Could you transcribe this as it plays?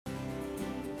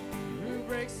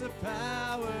breaks the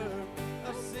power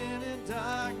of sin and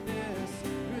darkness,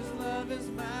 whose love is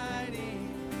mighty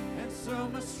and so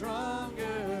much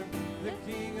stronger, the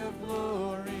King of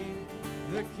glory,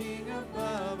 the King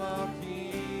above all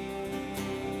kings,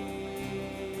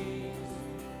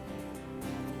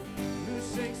 who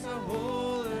shakes the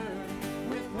whole earth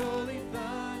with holy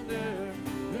thunder,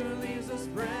 who leaves us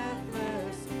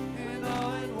breathless and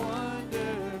all in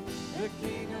wonder, the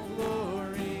King of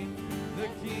glory, the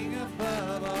King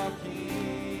above all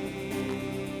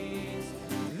kings.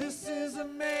 This is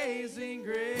amazing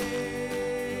grace.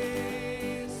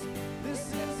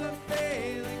 This is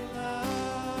unfailing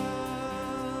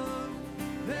love,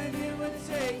 that you would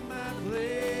take my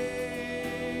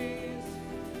place,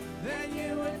 that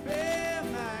you would bear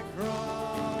my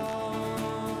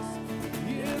cross.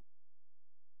 You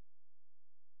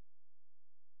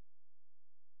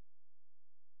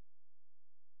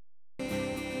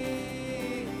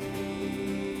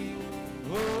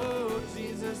Oh,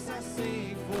 Jesus, I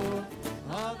sing for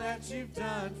all that you've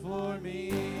done for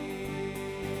me.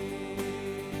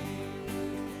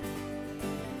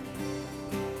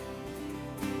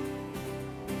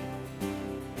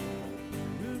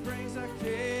 Who brings our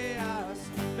chaos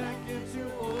back into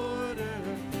order,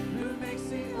 who makes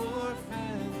the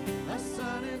orphan a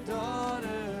son and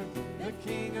daughter, the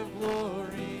King of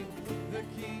glory, the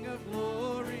King of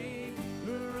glory,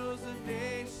 who rules the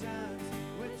nations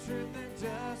with truth and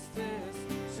justice,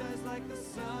 shines like the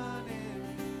sun in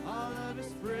all of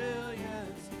his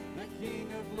brilliance, the King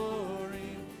of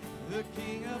glory, the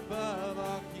King above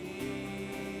all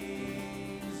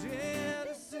kings. Yeah,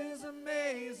 this is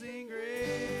amazing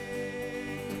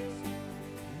grace.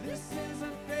 This is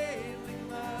unfailing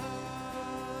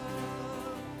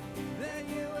love, that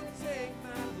you would take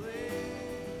my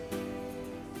place,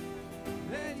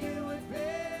 that you would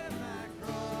bear my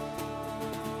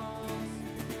cross.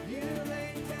 You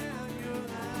laid down your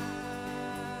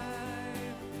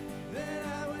life, that I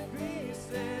would be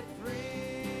set free.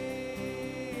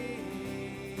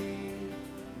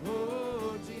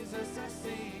 Oh, Jesus, I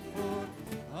sing for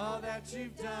all that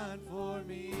you've done for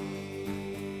me.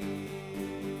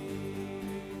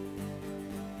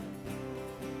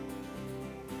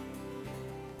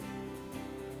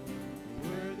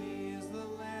 Worthy is the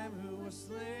Lamb who was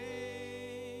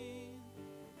slain.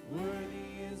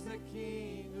 Worthy is the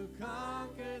King who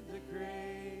conquered the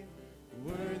grave.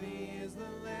 Worthy is the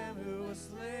Lamb who was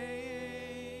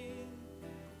slain.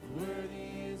 Worthy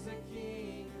is the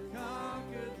King who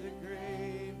conquered the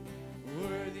grave.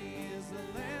 Worthy is the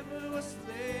Lamb who was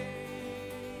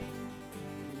slain.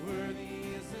 Worthy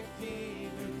is the King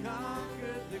who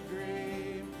conquered the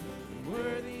grave.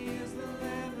 Worthy is the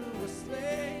Lamb who was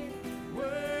slain.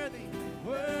 Worthy,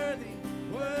 worthy,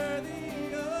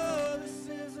 worthy. Oh, this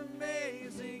is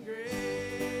amazing grace.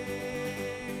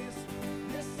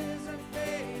 This is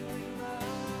unfailing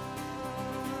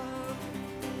love,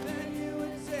 that you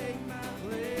would take my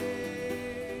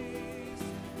place,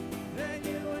 that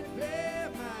you would bear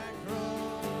my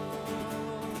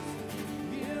cross.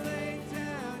 You laid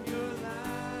down your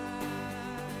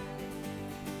life,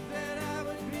 that I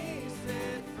would be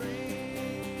set free.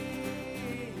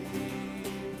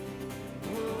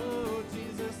 Oh,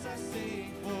 Jesus, I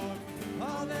sing for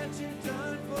all that you've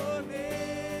done for me.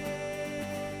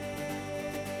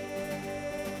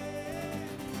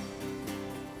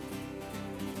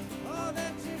 All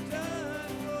that you've done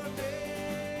for me.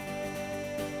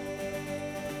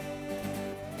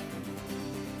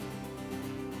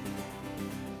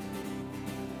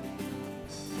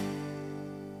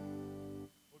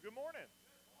 Well, good morning.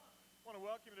 I want to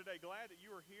welcome you today. Glad that you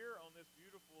are here on this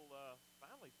beautiful,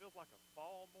 finally feels like a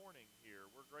fall morning here.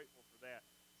 We're grateful for that.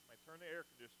 Somebody turn the air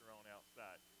conditioner on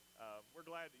outside. We're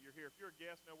glad that you're here. If you're a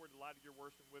guest, know we're delighted you're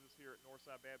worshiping with us here at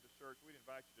Northside Baptist Church. We'd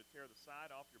invite you to tear the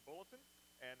side off your bulletin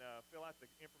and fill out the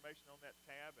information on that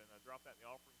tab and drop that in the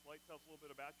offering plate. Tell us a little bit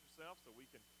about yourself so we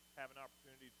can have an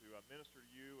opportunity to minister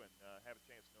to you and have a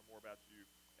chance to know more about you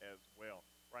as well.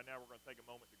 Right now, we're going to take a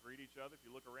moment to greet each other. If you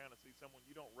look around and see someone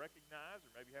you don't recognize or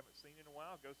maybe haven't seen in a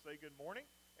while, go say good morning,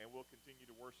 and we'll continue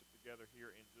to worship together here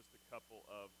in just a couple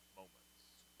of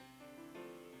moments.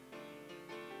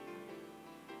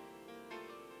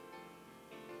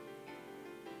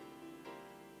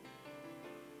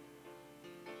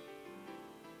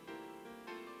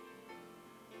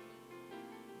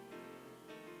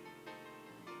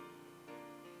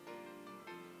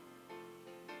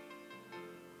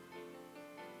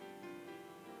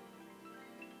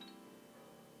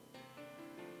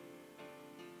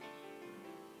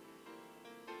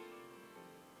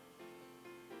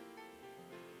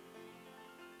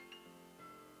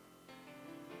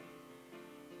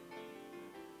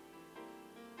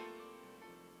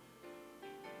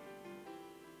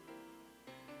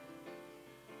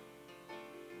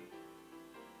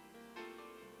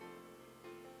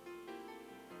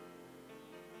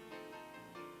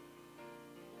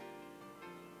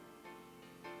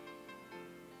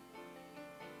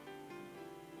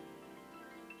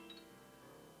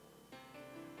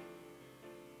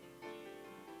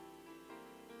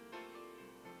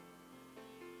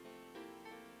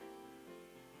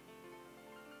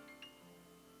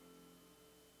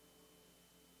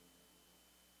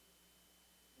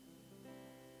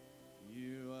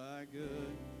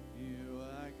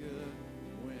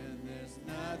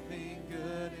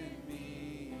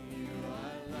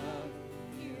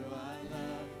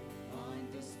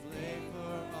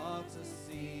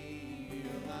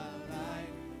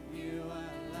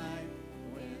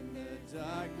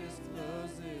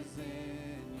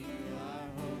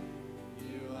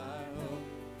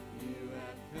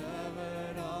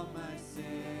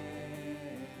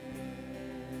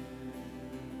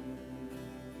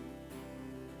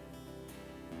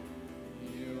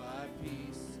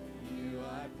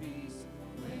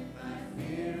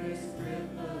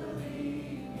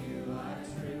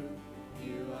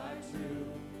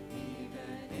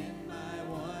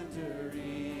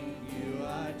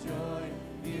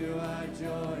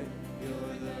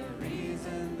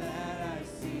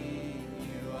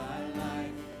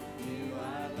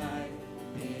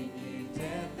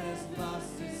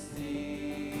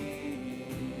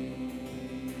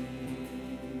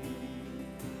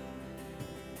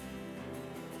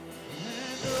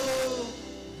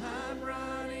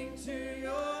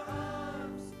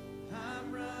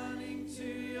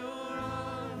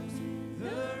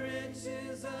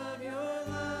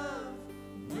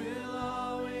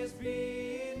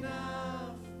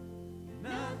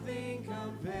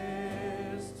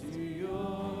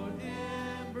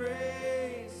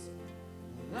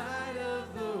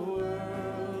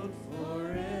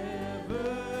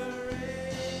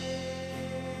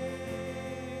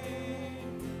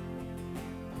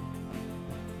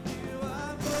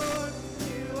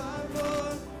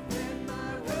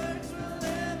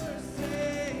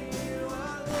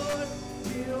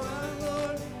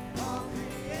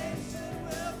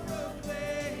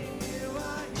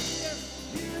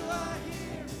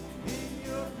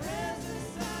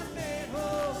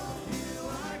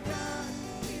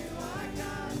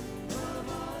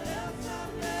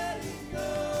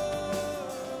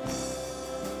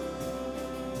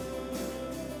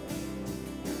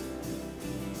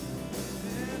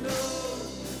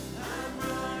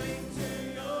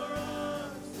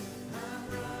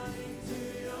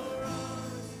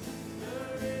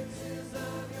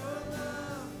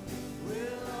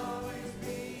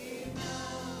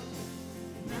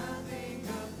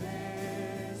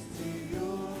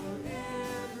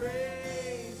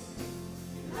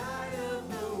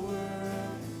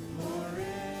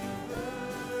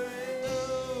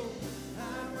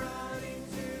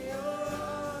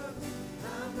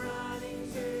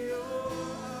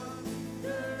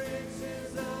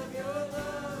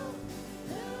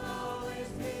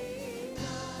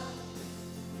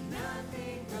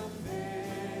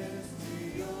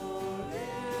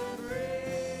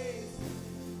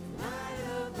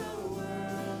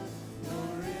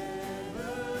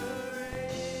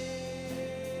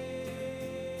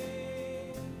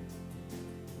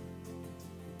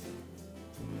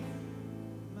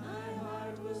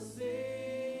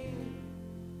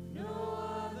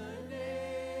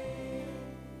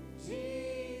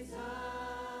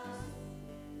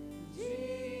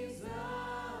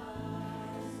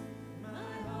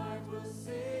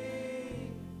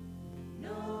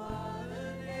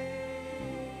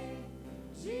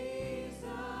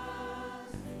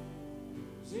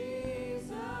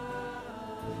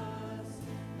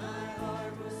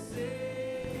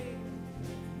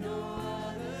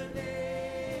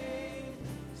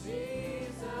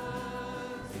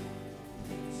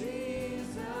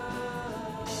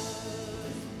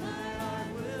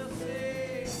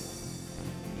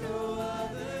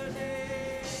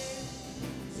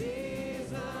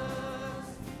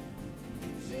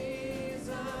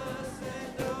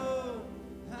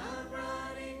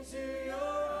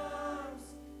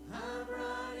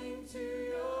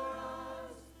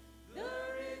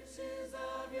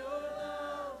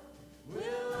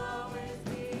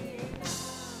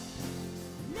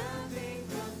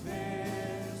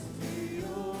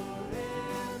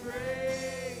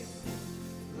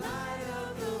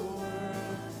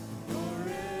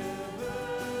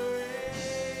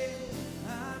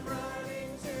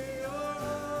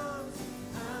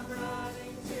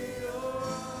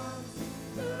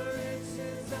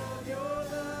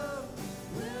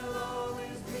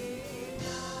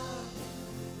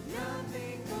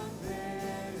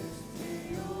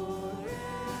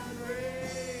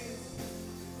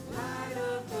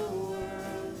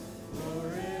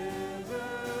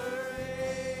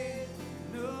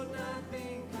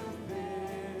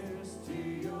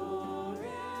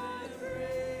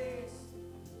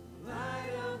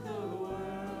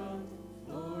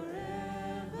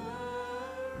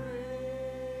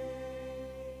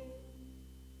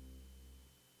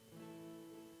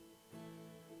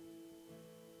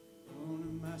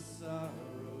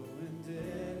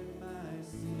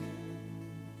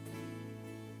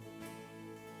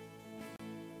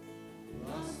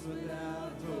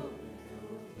 without hope, no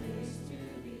place to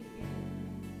begin.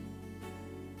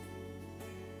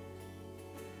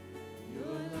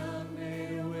 Your love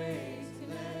made a way to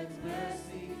let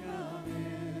mercy come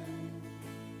in.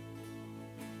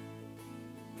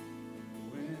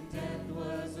 When death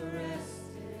was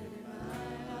arrested, my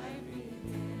life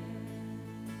began.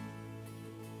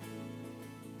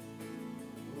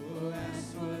 Oh, ash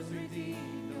was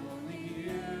redeemed, only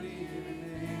beauty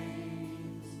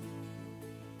remains.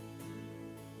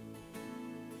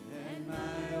 And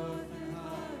my orphan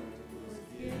heart was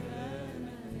given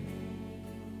a name.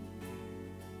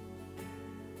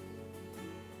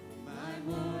 My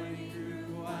mourning grew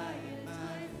quiet,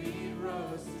 my feet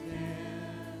rose to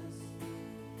dance.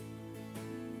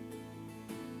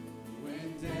 When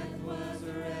death was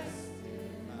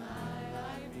arrested, my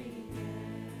life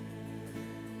began.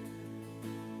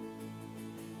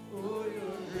 Oh,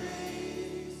 your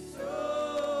grace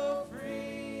so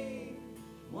free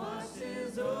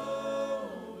washes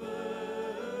over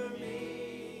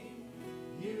me.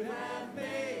 You have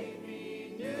made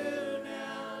me new,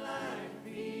 now life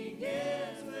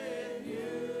begins with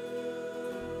you.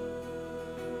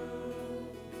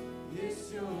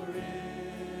 It's your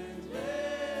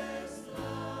endless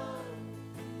love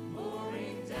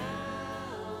pouring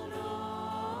down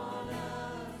on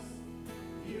us.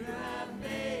 You have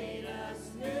made us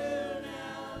new,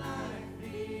 now life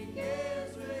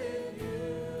begins with you.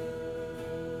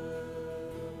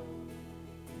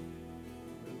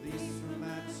 Released from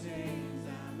my chains,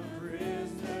 I'm a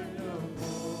prisoner no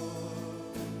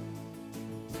more.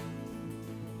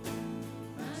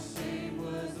 My shame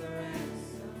was a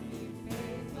ransom you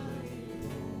faithfully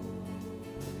bore.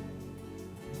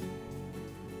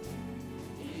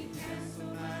 He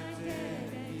canceled my debt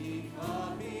and he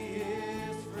called me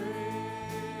his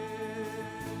friend.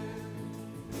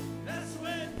 That's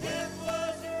when death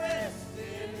was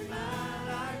arrested and my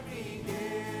life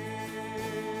began.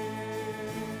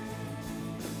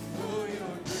 Oh,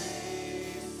 your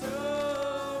grace so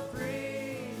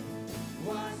free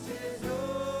washes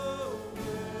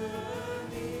over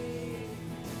me.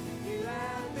 You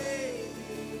have made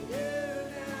me new,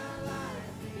 now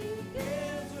life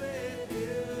begins with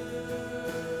you.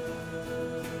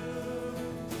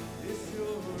 It's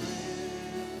your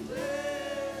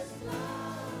endless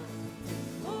love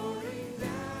pouring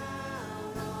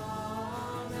down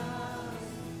on us.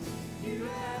 You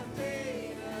have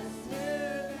made us new,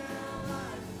 now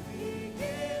life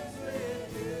begins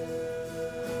with you.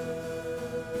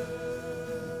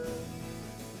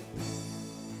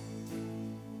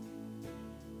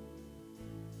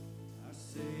 Our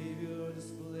Savior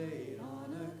displayed on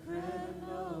a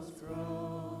criminal's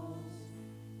cross,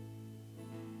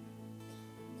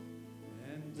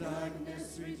 and darkness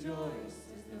rejoiced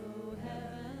as though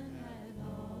heaven had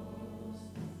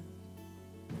lost.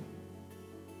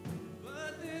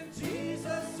 But then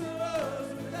Jesus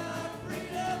arose with our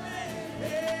freedom in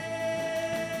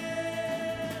hand.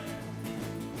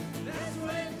 That's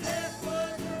when death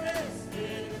was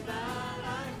arrested and my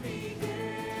life began.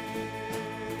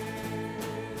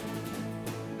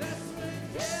 That's when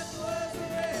death was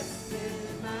arrested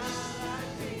and my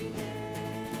life began.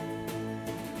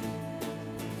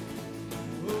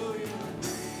 Oh, your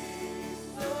grace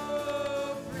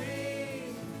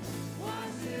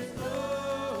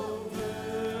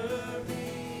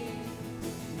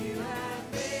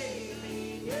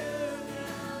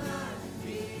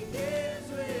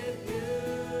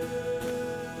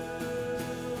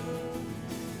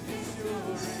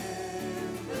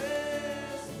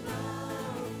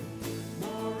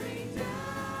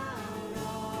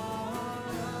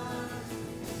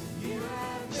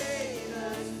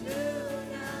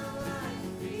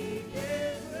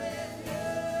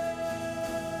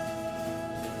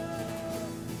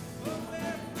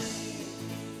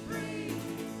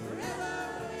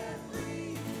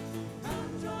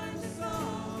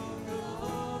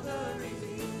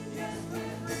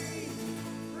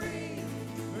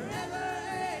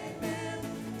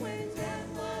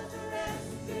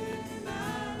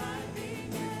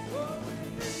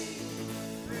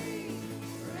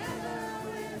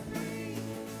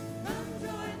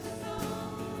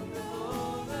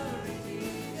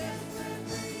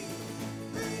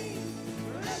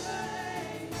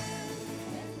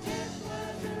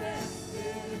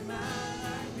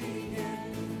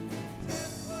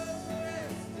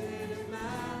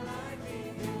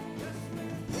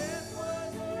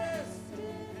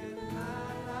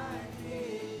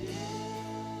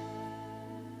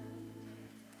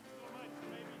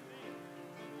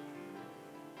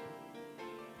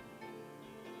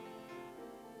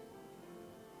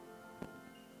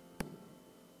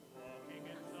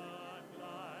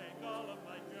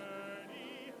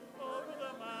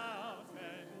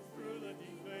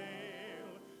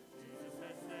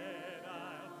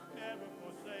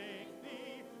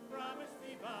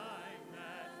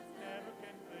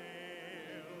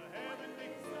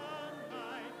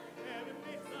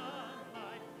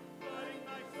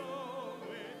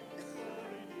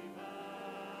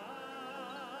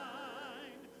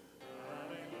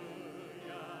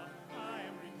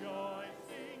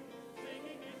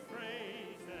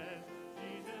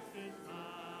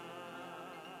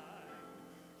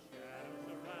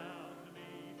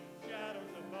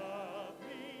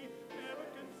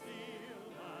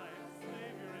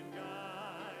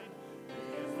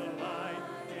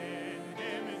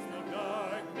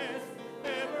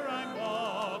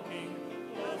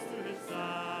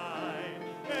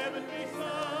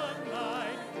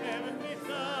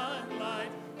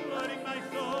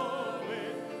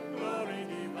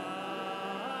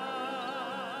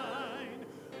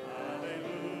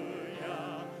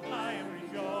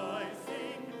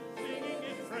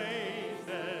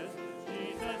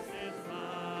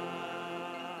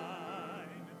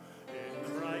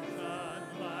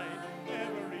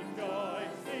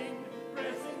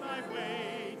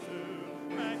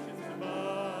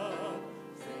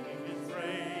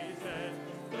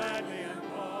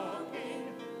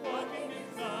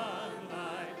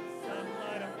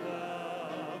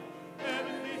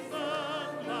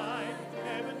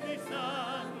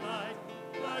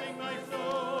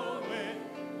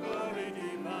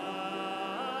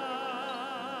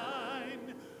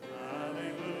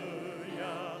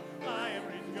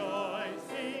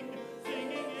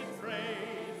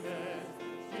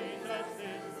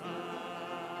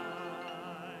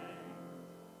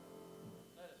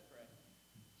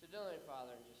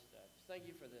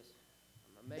thank you for this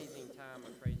amazing time of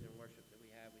praise and worship that we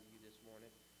have with you this morning.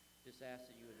 Just ask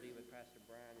that you would be with Pastor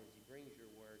Brian as he brings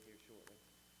your word here shortly.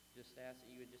 Just ask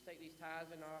that you would just take these tithes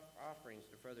and offerings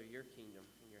to further your kingdom.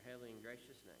 In your heavenly and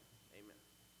gracious name, amen.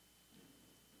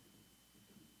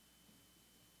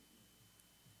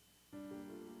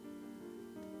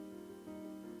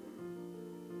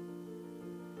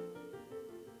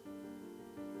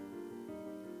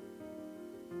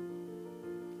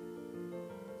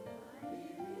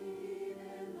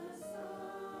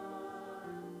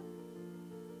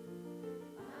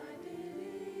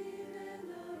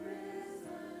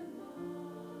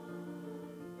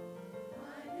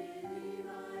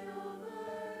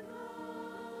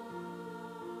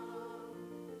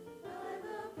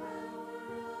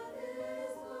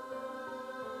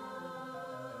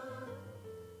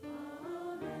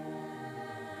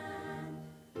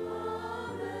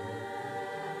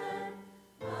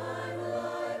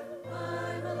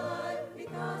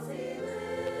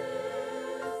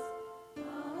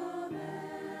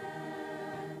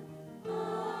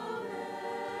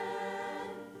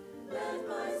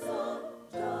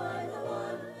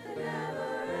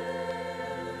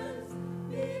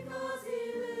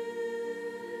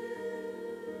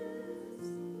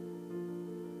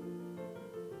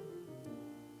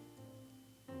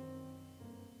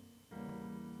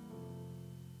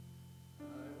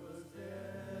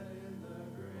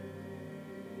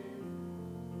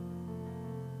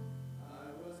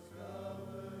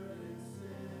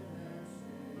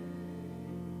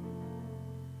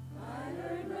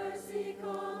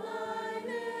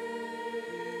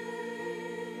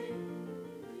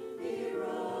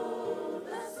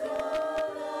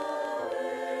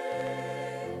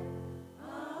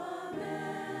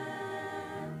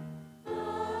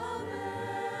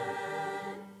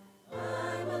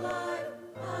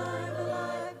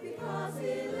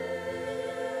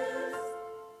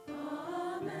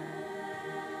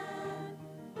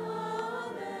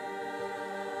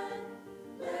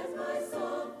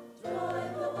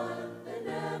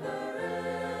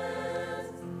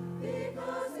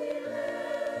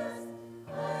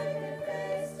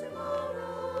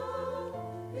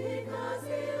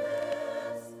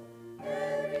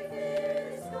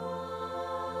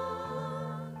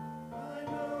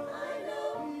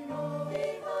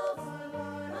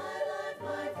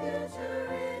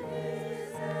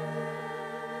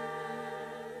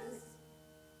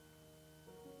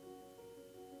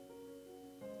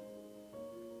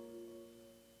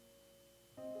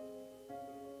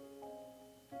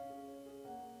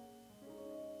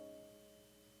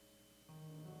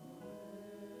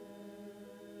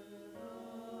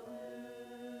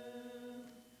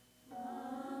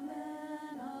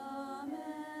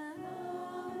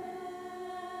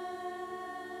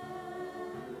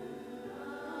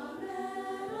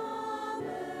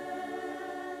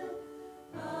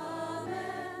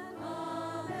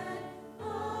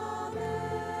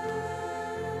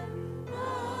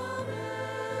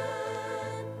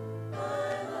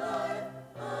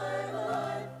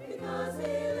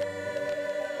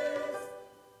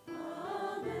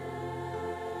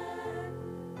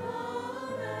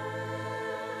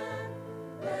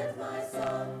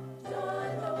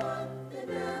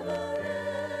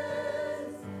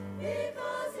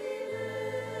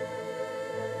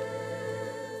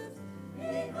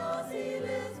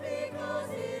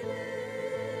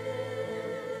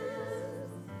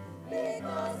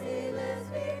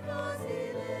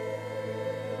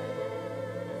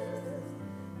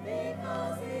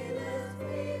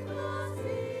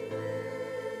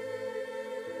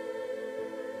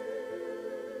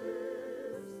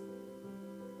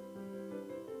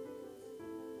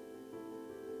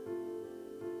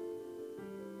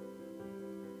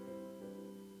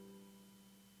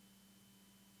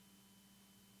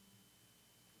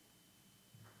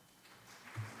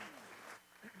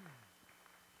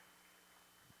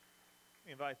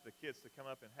 Invite the kids to come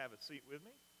up and have a seat with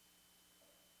me.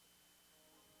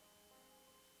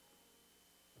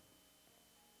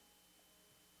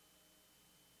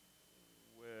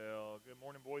 Well, good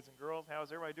morning, boys and girls.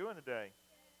 How's everybody doing today?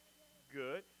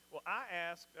 Good. Well, I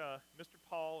asked Mr.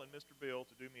 Paul and Mr. Bill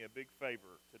to do me a big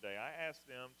favor today. I asked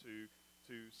them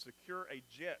to secure a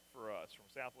jet for us from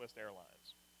Southwest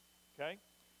Airlines. Okay?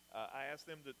 I asked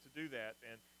them to do that,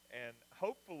 and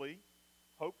hopefully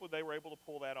they were able to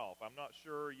pull that off. I'm not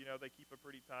sure. You know, they keep it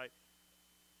pretty tight.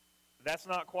 That's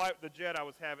not quite the jet I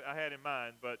had in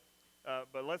mind, but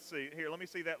let's see. Here, let me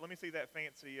see that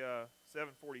fancy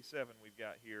 747 we've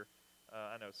got here.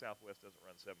 I know Southwest doesn't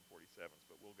run 747s,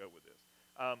 but we'll go with this.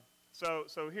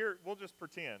 So here we'll just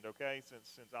pretend, okay?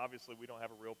 Since obviously we don't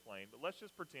have a real plane, but let's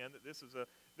just pretend that this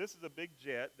is a big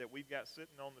jet that we've got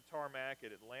sitting on the tarmac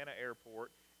at Atlanta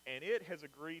Airport, and it has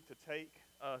agreed to take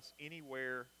us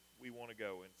anywhere we want to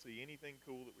go and see anything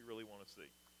cool that we really want to see.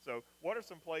 So what are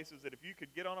some places that if you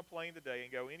could get on a plane today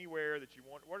and go anywhere that you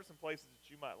want, what are some places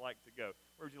that you might like to go?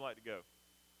 Where would you like to go?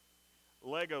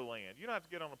 Legoland. You don't have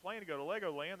to get on a plane to go to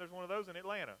Legoland. There's one of those in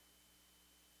Atlanta.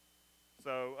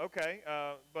 So, okay,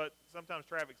 but sometimes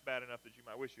traffic's bad enough that you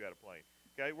might wish you had a plane.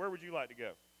 Okay, where would you like to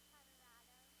go?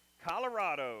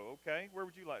 Colorado. Okay, where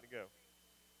would you like to go?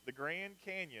 The Grand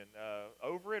Canyon.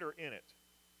 Over it or in it?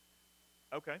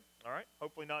 Okay, all right.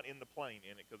 Hopefully not in the plane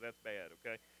in it because that's bad,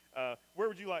 okay? Where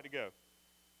would you like to go?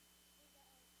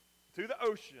 To the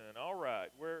ocean. All right.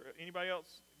 Where? Anybody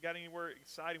else got anywhere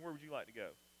exciting? Where would you like to go?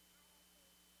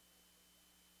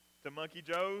 To Monkey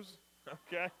Joe's?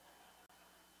 Okay.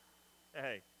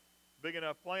 Hey, big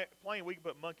enough plane, we can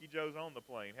put Monkey Joe's on the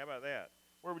plane. How about that?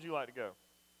 Where would you like to go?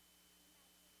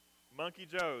 Monkey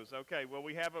Joe's. Okay. Well,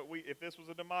 if this was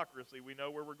a democracy, we know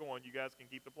where we're going. You guys can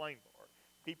keep the plane parked.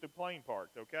 Keep the plane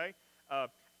parked. Okay.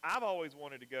 I've always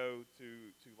wanted to go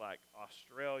to like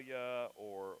Australia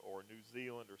or New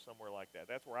Zealand or somewhere like that.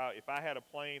 That's where if I had a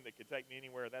plane that could take me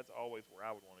anywhere, that's always where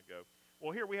I would want to go.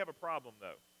 Well, here we have a problem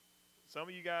though. Some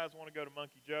of you guys want to go to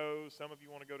Monkey Joe's. Some of you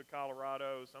want to go to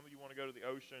Colorado. Some of you want to go to the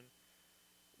ocean.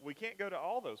 We can't go to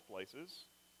all those places.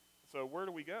 So where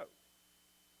do we go?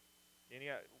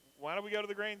 Why do we go to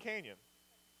the Grand Canyon?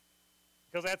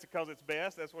 Because it's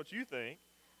best. That's what you think.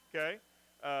 Okay.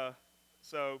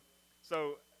 So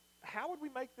how would we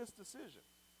make this decision?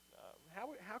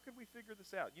 How could we figure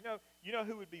this out? You know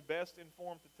who would be best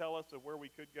informed to tell us of where we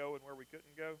could go and where we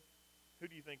couldn't go? Who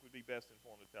do you think would be best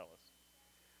informed to tell us?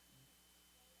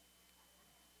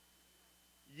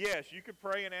 Yes, you could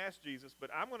pray and ask Jesus, but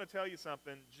I'm going to tell you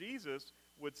something. Jesus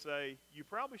would say, you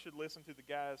probably should listen to the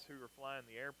guys who are flying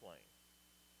the airplane,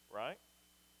 right?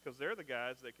 Because they're the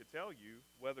guys that could tell you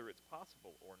whether it's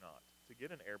possible or not to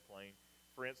get an airplane.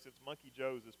 For instance, Monkey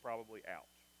Joe's is probably out,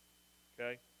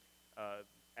 okay?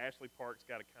 Ashley Park's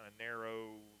got a kind of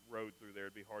narrow road through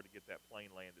there. It'd be hard to get that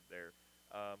plane landed there.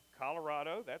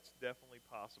 Colorado, that's definitely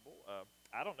possible.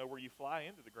 I don't know where you fly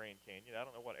into the Grand Canyon. I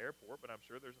don't know what airport, but I'm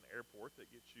sure there's an airport that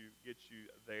gets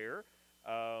you there.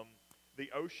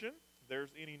 The ocean,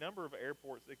 there's any number of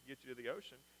airports that can get you to the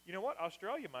ocean. You know what?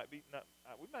 Australia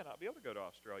we might not be able to go to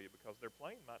Australia because their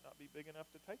plane might not be big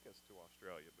enough to take us to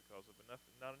Australia because of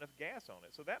not enough gas on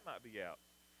it. So that might be out.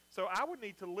 So I would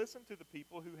need to listen to the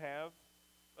people who have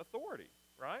authority,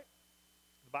 right?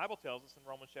 The Bible tells us in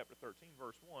Romans chapter 13,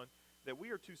 verse 1, that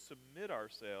we are to submit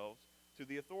ourselves to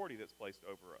the authority that's placed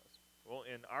over us. Well,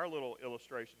 in our little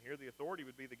illustration here, the authority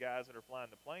would be the guys that are flying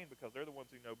the plane because they're the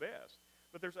ones who know best.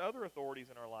 But there's other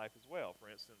authorities in our life as well. For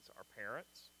instance, our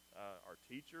parents, our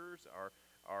teachers,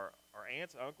 our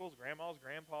aunts, uncles, grandmas,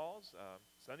 grandpas,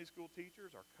 Sunday school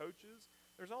teachers, our coaches.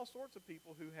 There's all sorts of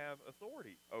people who have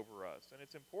authority over us. And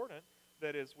it's important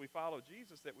that as we follow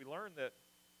Jesus, that we learn that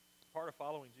part of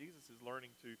following Jesus is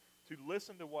learning to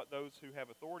listen to what those who have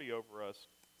authority over us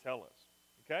tell us.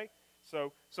 Okay?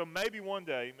 So maybe one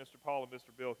day Mr. Paul and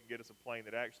Mr. Bill can get us a plane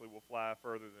that actually will fly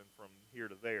further than from here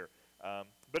to there.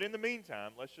 But in the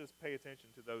meantime, let's just pay attention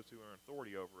to those who are in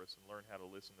authority over us and learn how to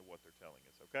listen to what they're telling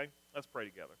us. Okay? Let's pray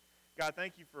together. God,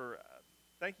 thank you for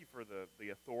the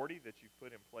authority that you've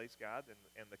put in place, God,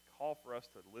 and the call for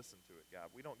us to listen to it, God.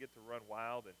 We don't get to run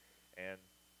wild and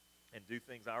do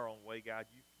things our own way, God.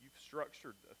 You've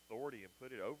structured authority and put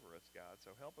it over us, God.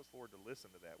 So help us, Lord, to listen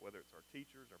to that, whether it's our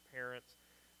teachers, our parents,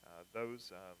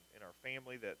 those in our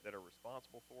family that are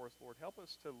responsible for us. Lord, help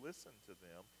us to listen to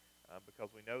them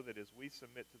because we know that as we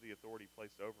submit to the authority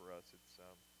placed over us,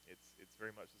 it's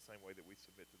very much the same way that we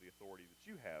submit to the authority that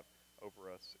you have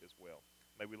over us as well.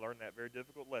 May we learn that very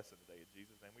difficult lesson today. In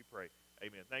Jesus' name we pray.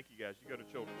 Amen. Thank you, guys. You go to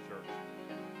Children's Church.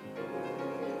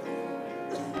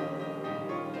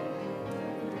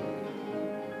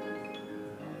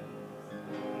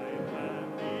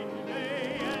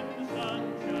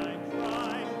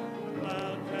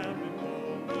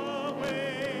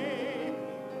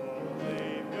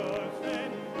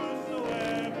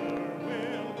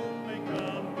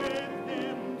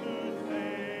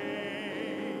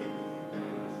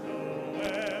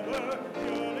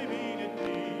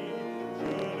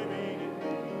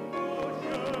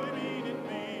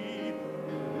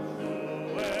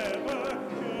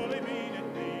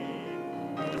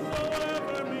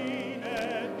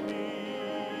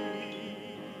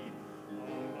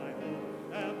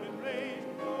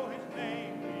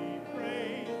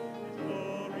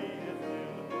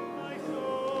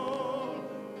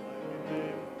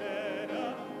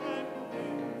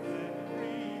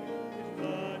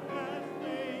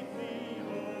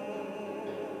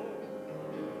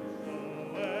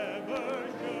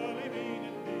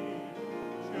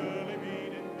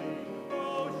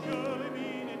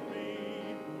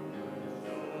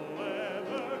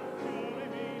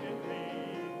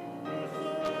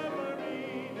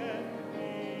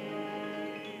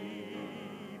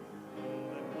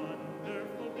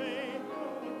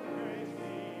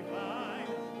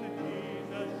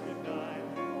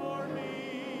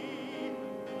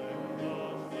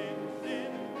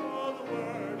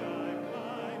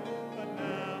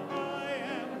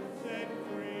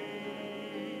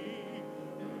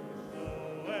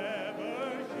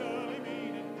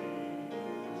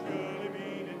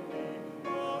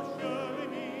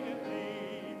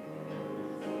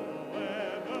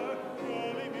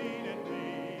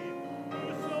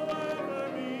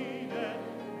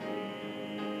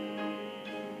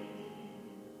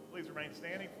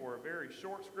 standing for a very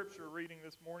short scripture reading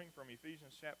this morning from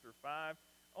Ephesians chapter 5.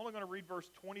 Only going to read verse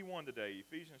 21 today.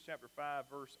 Ephesians chapter 5,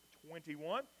 verse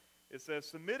 21. It says,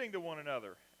 submitting to one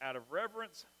another out of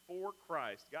reverence for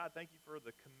Christ. God, thank you for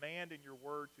the command in your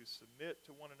word to submit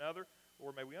to one another.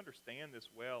 Lord, may we understand this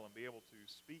well and be able to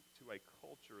speak to a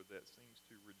culture that seems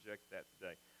to reject that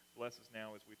today. Bless us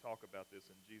now as we talk about this.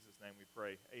 In Jesus' name we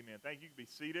pray. Amen. Thank you. You can be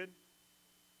seated.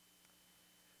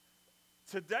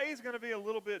 Today is going to be a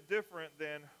little bit different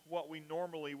than what we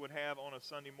normally would have on a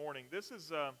Sunday morning. This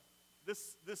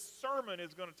sermon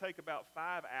is going to take about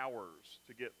 5 hours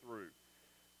to get through.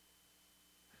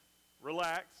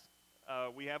 Relax.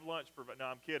 We have lunch. No,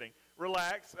 I'm kidding.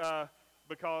 Relax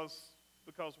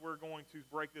because we're going to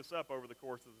break this up over the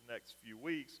course of the next few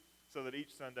weeks so that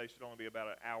each Sunday should only be about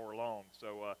an hour long.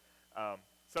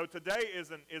 So today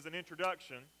is an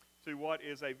introduction to what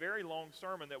is a very long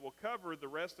sermon that will cover the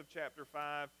rest of chapter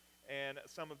 5 and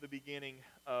some of the beginning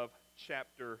of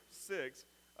chapter 6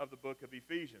 of the book of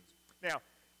Ephesians. Now,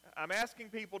 I'm asking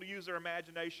people to use their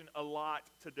imagination a lot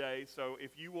today, so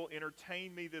if you will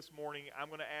entertain me this morning, I'm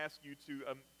going to ask you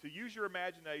to use your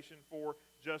imagination for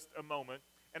just a moment.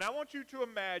 And I want you to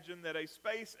imagine that a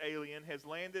space alien has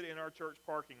landed in our church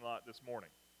parking lot this morning.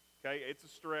 Okay, it's a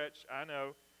stretch, I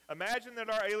know. Imagine that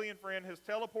our alien friend has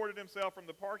teleported himself from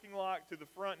the parking lot to the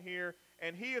front here,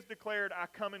 and he has declared, I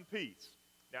come in peace.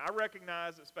 Now, I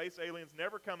recognize that space aliens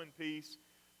never come in peace,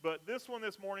 but this one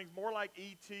this morning is more like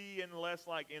E.T. and less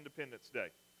like Independence Day.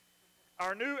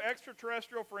 Our new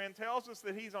extraterrestrial friend tells us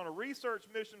that he's on a research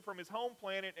mission from his home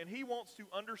planet, and he wants to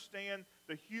understand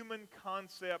the human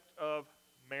concept of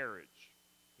marriage.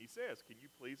 He says, can you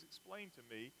please explain to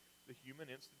me the human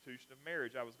institution of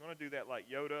marriage? I was going to do that like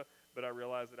Yoda, but I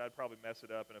realized that I'd probably mess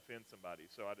it up and offend somebody,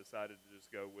 so I decided to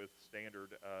just go with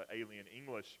standard alien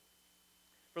English.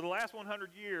 For the last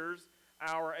 100 years,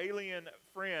 our alien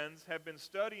friends have been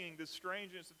studying this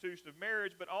strange institution of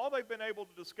marriage, but all they've been able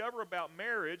to discover about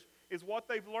marriage is what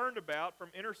they've learned about from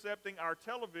intercepting our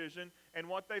television and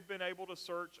what they've been able to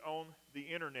search on the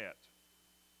internet.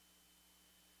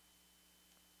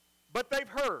 But they've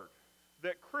heard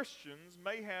that Christians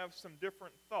may have some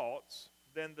different thoughts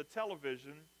than the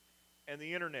television and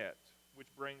the internet, which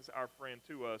brings our friend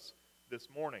to us this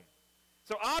morning.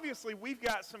 So obviously we've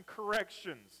got some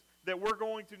corrections that we're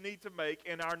going to need to make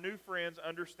in our new friend's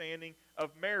understanding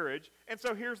of marriage. And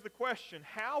so here's the question.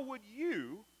 How would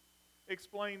you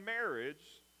explain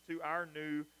marriage to our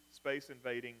new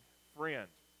space-invading friend?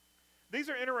 These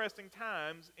are interesting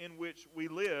times in which we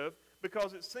live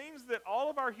because it seems that all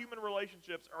of our human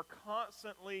relationships are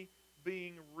constantly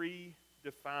being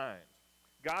redefined.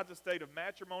 God's estate of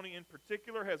matrimony in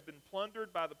particular has been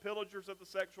plundered by the pillagers of the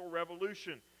sexual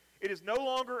revolution. It is no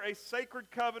longer a sacred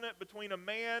covenant between a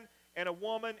man and a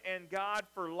woman and God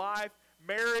for life.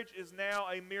 Marriage is now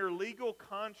a mere legal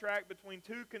contract between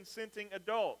two consenting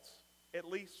adults, at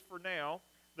least for now.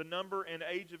 The number and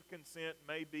age of consent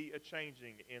may be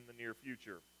a-changing in the near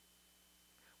future.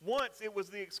 Once it was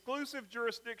the exclusive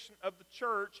jurisdiction of the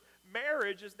church,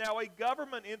 marriage is now a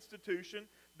government institution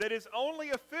that is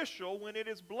only official when it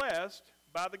is blessed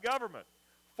by the government.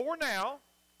 For now,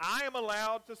 I am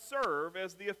allowed to serve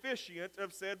as the officiant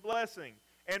of said blessing,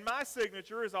 and my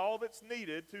signature is all that's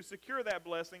needed to secure that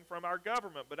blessing from our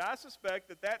government. But I suspect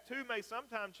that too may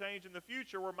sometime change in the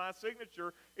future where my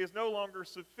signature is no longer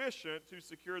sufficient to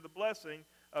secure the blessing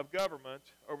of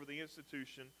government over the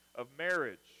institution of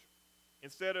marriage.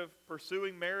 Instead of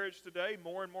pursuing marriage today,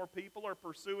 more and more people are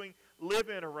pursuing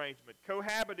live-in arrangement,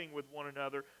 cohabiting with one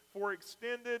another for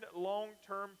extended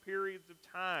long-term periods of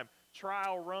time,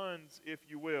 trial runs, if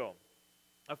you will.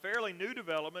 A fairly new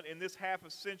development in this half a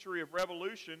century of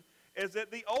revolution is that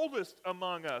the oldest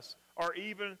among us are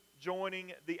even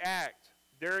joining the act.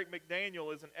 Derek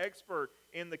McDaniel is an expert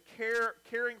in the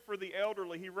caring for the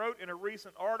elderly. He wrote in a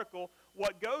recent article,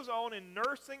 what goes on in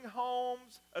nursing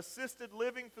homes, assisted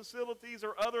living facilities,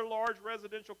 or other large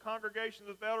residential congregations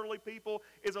of elderly people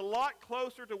is a lot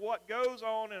closer to what goes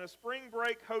on in a spring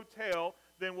break hotel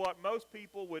than what most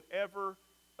people would ever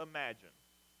imagine.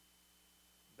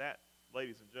 That,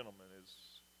 ladies and gentlemen, is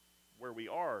where we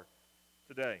are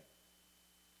today.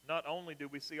 Not only do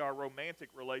we see our romantic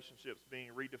relationships being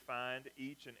redefined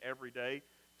each and every day,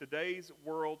 today's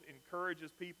world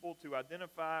encourages people to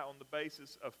identify on the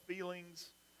basis of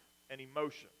feelings and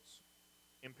emotions.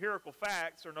 Empirical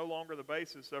facts are no longer the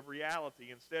basis of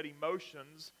reality. Instead,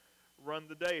 emotions run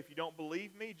the day. If you don't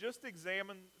believe me, just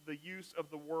examine the use of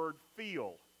the word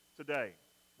feel today.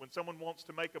 When someone wants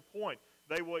to make a point,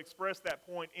 they will express that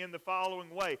point in the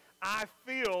following way. I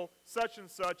feel such and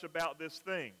such about this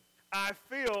thing. I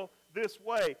feel this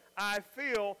way. I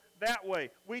feel that way.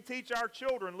 We teach our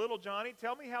children, little Johnny,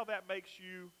 tell me how that makes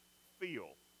you feel.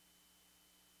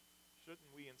 Shouldn't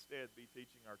we instead be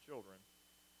teaching our children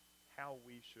how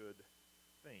we should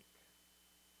think?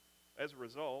 As a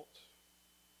result,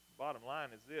 bottom line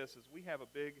is this, is we have a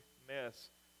big mess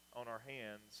on our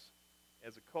hands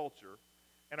as a culture,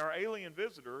 and our alien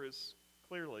visitor is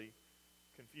clearly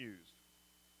confused.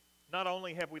 Not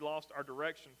only have we lost our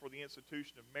direction for the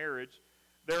institution of marriage,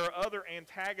 there are other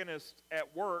antagonists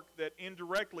at work that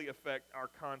indirectly affect our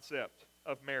concept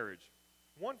of marriage.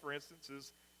 One, for instance,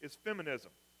 is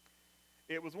feminism.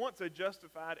 It was once a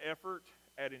justified effort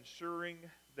at ensuring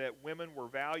that women were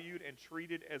valued and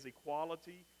treated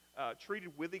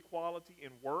with equality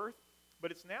in worth,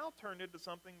 but it's now turned into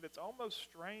something that's almost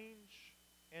strange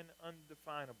and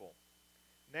undefinable.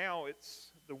 Now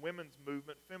it's the women's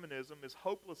movement. Feminism is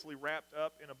hopelessly wrapped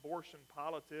up in abortion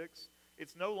politics.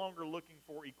 It's no longer looking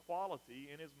for equality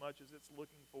in as much as it's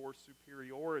looking for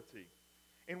superiority.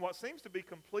 In what seems to be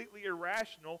completely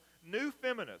irrational, new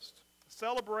feminists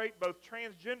celebrate both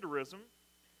transgenderism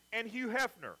and Hugh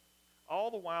Hefner,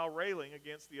 all the while railing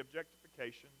against the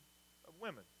objectification of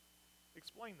women.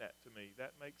 Explain that to me.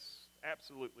 That makes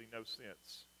absolutely no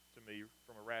sense to me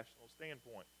from a rational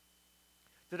standpoint.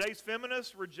 Today's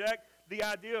feminists reject the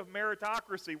idea of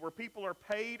meritocracy, where people are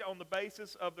paid on the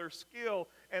basis of their skill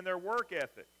and their work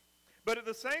ethic. But at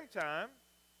the same time,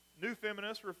 new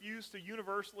feminists refuse to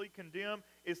universally condemn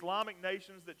Islamic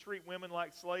nations that treat women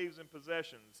like slaves and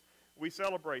possessions. We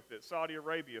celebrate that Saudi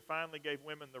Arabia finally gave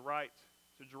women the right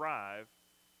to drive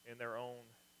in their own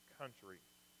country.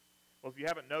 Well, if you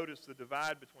haven't noticed, the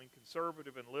divide between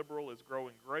conservative and liberal is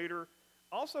growing greater.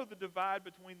 Also, the divide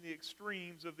between the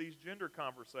extremes of these gender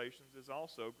conversations is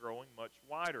also growing much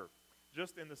wider.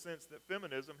 Just in the sense that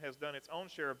feminism has done its own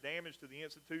share of damage to the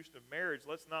institution of marriage,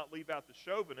 let's not leave out the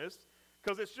chauvinists,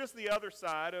 because it's just the other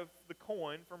side of the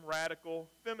coin from radical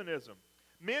feminism.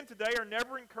 Men today are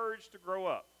never encouraged to grow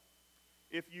up.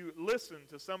 If you listen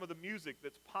to some of the music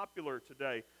that's popular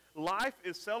today, life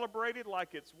is celebrated like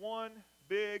it's one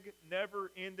big,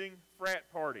 never-ending frat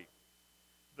party.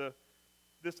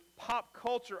 This pop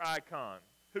culture icon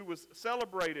who was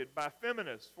celebrated by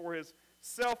feminists for his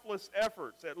selfless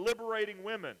efforts at liberating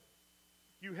women,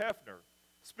 Hugh Hefner,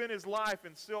 spent his life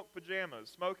in silk pajamas,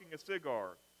 smoking a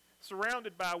cigar,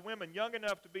 surrounded by women young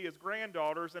enough to be his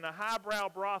granddaughters in a highbrow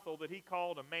brothel that he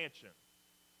called a mansion.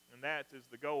 And that is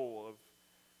the goal of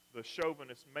the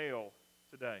chauvinist male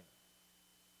today.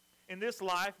 In this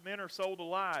life, men are sold a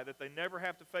lie that they never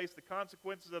have to face the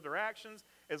consequences of their actions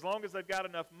as long as they've got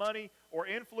enough money or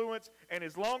influence, and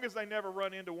as long as they never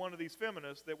run into one of these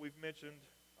feminists that we've mentioned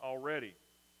already.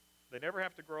 They never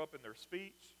have to grow up in their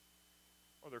speech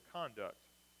or their conduct.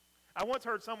 I once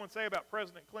heard someone say about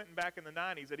President Clinton back in the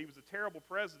 90s that he was a terrible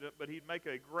president, but he'd make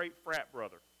a great frat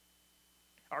brother.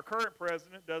 Our current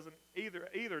president doesn't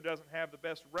have the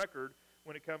best record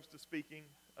when it comes to speaking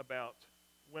about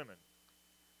women.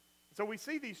 So we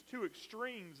see these two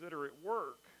extremes that are at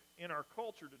work in our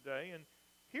culture today, and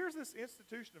here's this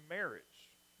institution of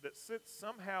marriage that sits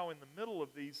somehow in the middle of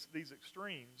these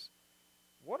extremes.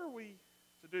 What are we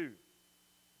to do?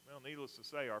 Well, needless to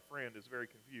say, our friend is very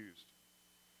confused.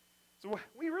 So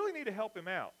we really need to help him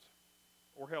out,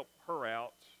 or help her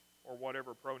out, or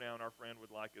whatever pronoun our friend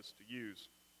would like us to use.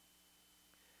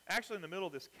 Actually, in the middle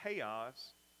of this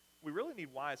chaos, we really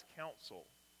need wise counsel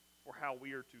for how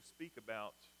we are to speak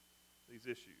about these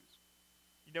issues.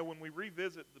 You know, when we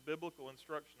revisit the biblical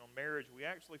instruction on marriage, we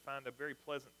actually find a very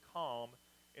pleasant calm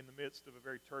in the midst of a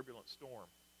very turbulent storm.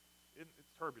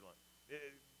 It's turbulent.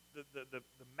 The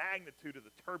magnitude of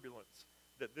the turbulence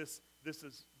that this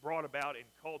has brought about in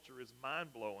culture is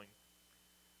mind-blowing.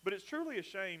 But it's truly a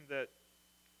shame that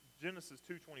Genesis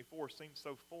 2:24 seems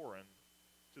so foreign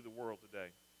to the world today.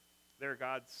 There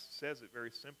God says it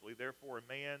very simply, "Therefore a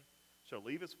man shall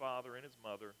leave his father and his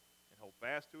mother and hold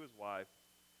fast to his wife,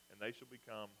 and they shall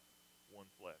become one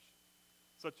flesh."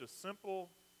 Such a simple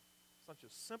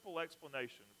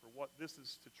explanation for what this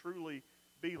is to truly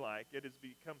be like. It has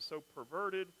become so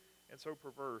perverted and so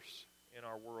perverse in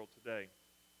our world today.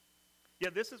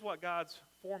 Yet this is what God's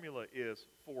formula is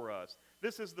for us.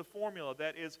 This is the formula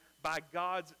that is by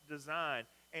God's design,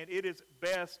 and it is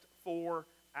best for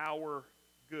our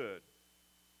good.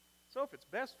 So if it's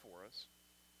best for us,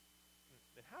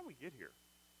 then how do we get here?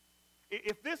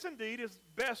 If this indeed is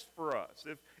best for us,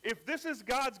 if this is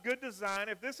God's good design,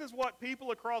 if this is what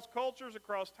people across cultures,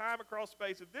 across time, across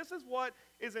space, if this is what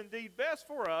is indeed best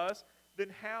for us, then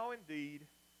how indeed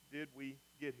did we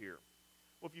get here?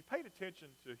 Well, if you paid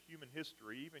attention to human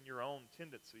history, even your own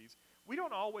tendencies, we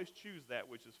don't always choose that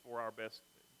which is for our best,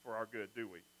 for our good, do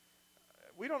we?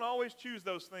 we don't always choose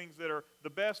those things that are the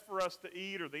best for us to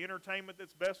eat or the entertainment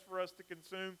that's best for us to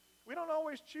consume. We don't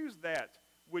always choose that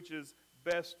which is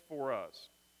best for us.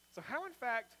 So how, in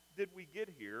fact, did we get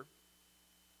here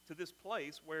to this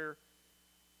place where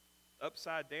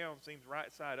upside down seems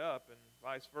right side up and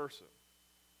vice versa?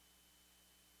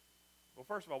 Well,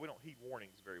 first of all, we don't heed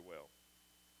warnings very well.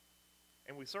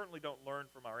 And we certainly don't learn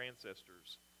from our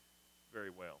ancestors very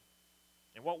well.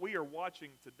 And what we are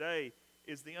watching today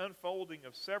is the unfolding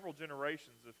of several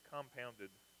generations of compounded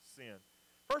sin.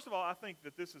 First of all, I think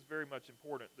that this is very much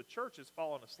important. The church has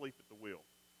fallen asleep at the wheel.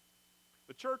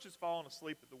 The church has fallen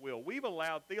asleep at the wheel. We've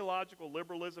allowed theological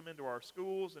liberalism into our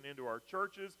schools and into our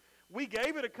churches. We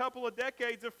gave it a couple of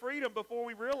decades of freedom before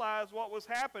we realized what was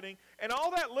happening. And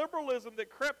all that liberalism that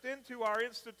crept into our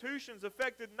institutions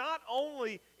affected not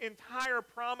only entire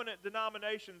prominent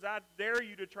denominations. I dare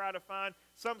you to try to find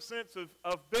some sense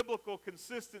of biblical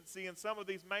consistency in some of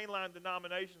these mainline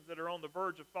denominations that are on the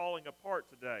verge of falling apart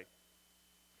today.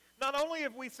 Not only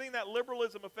have we seen that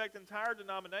liberalism affect entire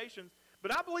denominations,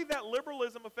 but I believe that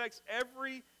liberalism affects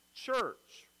every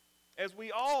church, as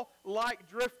we all like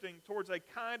drifting towards a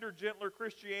kinder, gentler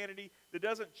Christianity that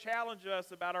doesn't challenge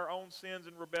us about our own sins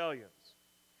and rebellions.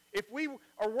 If we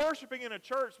are worshiping in a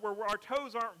church where our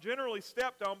toes aren't generally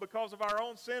stepped on because of our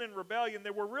own sin and rebellion,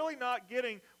 then we're really not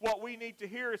getting what we need to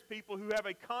hear as people who have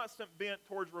a constant bent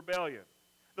towards rebellion.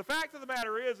 The fact of the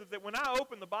matter is that when I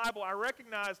open the Bible, I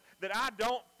recognize that I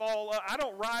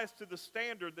don't rise to the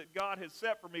standard that God has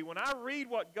set for me. When I read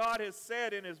what God has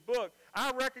said in His book, I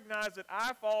recognize that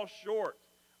I fall short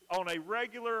on a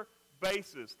regular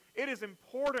basis. It is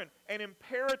important and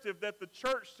imperative that the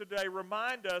church today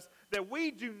remind us that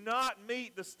we do not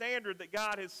meet the standard that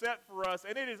God has set for us,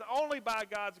 and it is only by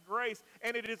God's grace,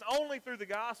 and it is only through the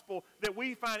gospel that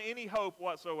we find any hope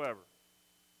whatsoever.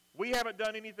 We haven't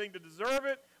done anything to deserve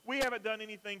it. We haven't done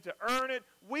anything to earn it.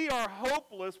 We are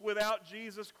hopeless without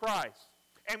Jesus Christ.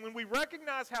 And when we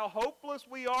recognize how hopeless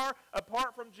we are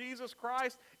apart from Jesus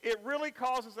Christ, it really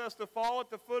causes us to fall at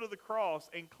the foot of the cross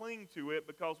and cling to it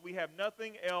because we have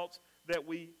nothing else that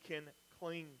we can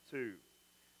cling to.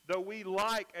 Though we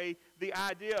like the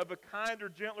idea of a kinder,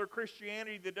 gentler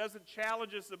Christianity that doesn't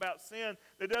challenge us about sin,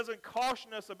 that doesn't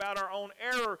caution us about our own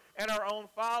error and our own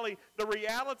folly, the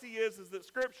reality is that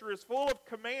Scripture is full of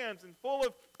commands and full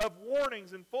of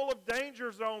warnings and full of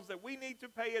danger zones that we need to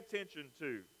pay attention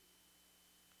to.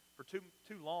 For too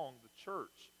long, the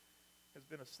church has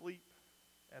been asleep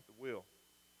at the wheel.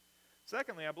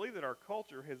 Secondly, I believe that our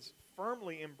culture has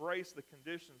firmly embraced the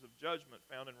conditions of judgment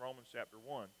found in Romans chapter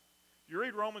 1. If you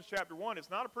read Romans chapter 1, it's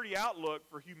not a pretty outlook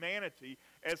for humanity,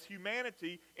 as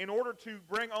humanity, in order to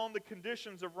bring on the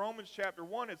conditions of Romans chapter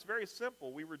 1, it's very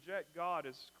simple. We reject God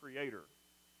as creator.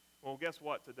 Well, guess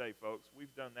what today, folks?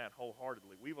 We've done that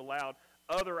wholeheartedly. We've allowed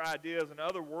other ideas and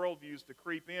other worldviews to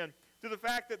creep in to the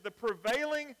fact that the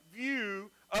prevailing view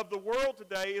of the world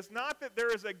today is not that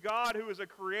there is a God who is a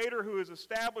creator who has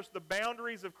established the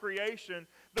boundaries of creation.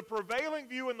 The prevailing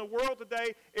view in the world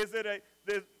today is that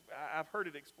I've heard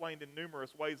it explained in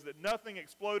numerous ways, that nothing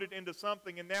exploded into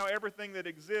something, and now everything that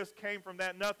exists came from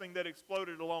that nothing that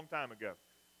exploded a long time ago.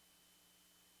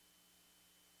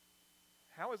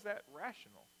 How is that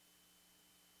rational?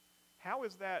 How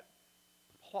is that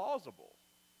plausible?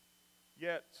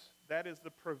 Yet, that is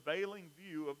the prevailing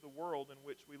view of the world in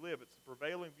which we live. It's the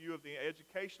prevailing view of the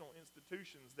educational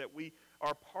institutions that we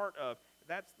are part of.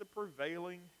 That's the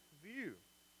prevailing view.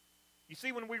 You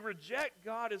see, when we reject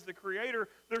God as the creator,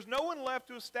 there's no one left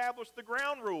to establish the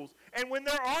ground rules. And when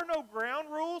there are no ground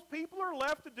rules, people are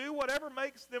left to do whatever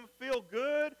makes them feel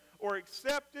good or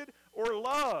accepted or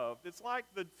loved. It's like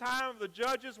the time of the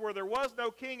judges where there was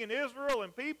no king in Israel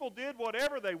and people did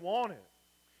whatever they wanted.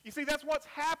 You see, that's what's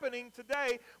happening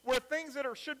today, where things that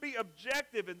should be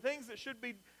objective and things that should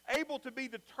be able to be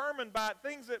determined by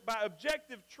things that by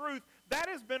objective truth, that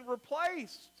has been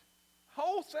replaced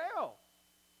wholesale.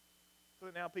 So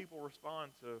that now people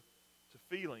respond to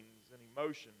feelings and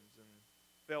emotions and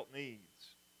felt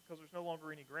needs because there's no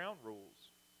longer any ground rules.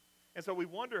 And so we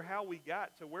wonder how we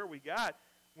got to where we got.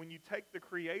 When you take the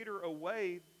Creator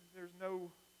away, there's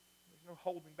no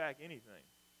holding back anything.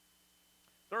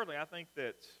 Thirdly, I think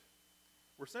that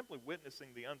we're simply witnessing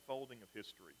the unfolding of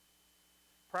history.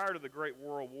 Prior to the great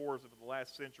world wars of the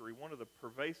last century, one of the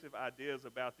pervasive ideas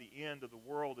about the end of the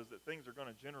world is that things are going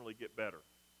to generally get better.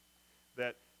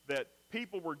 That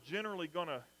people were generally going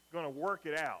to work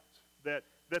it out. That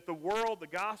that the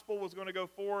gospel was going to go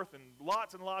forth, and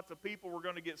lots of people were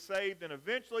going to get saved, and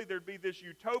eventually there'd be this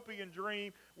utopian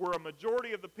dream where a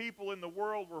majority of the people in the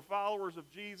world were followers of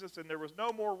Jesus, and there was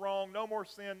no more wrong, no more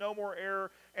sin, no more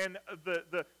error, and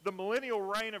the millennial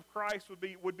reign of Christ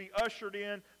would be ushered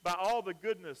in by all the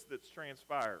goodness that's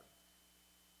transpired.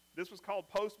 This was called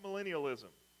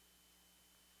postmillennialism.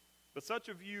 But such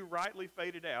a view rightly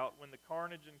faded out when the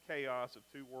carnage and chaos of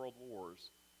 2 world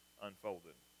wars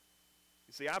unfolded.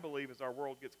 You see, I believe as our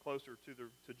world gets closer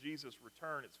to Jesus'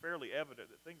 return, it's fairly evident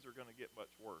that things are going to get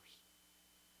much worse.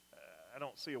 I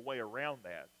don't see a way around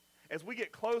that. As we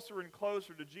get closer and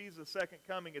closer to Jesus' second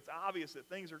coming, it's obvious that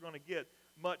things are going to get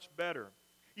much better.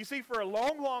 You see, for a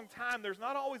long time, there's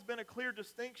not always been a clear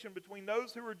distinction between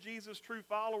those who are Jesus' true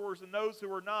followers and those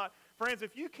who are not. Friends,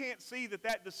 if you can't see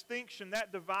that distinction,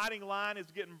 that dividing line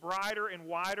is getting brighter and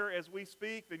wider as we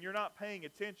speak, then you're not paying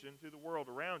attention to the world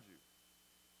around you.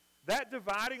 That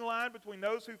dividing line between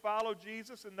those who follow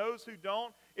Jesus and those who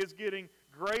don't is getting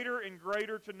greater and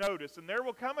greater to notice. And there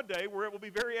will come a day where it will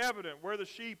be very evident where the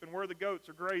sheep and where the goats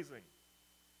are grazing.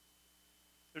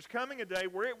 There's coming a day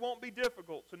where it won't be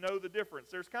difficult to know the difference.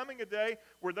 There's coming a day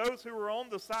where those who are on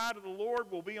the side of the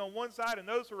Lord will be on one side and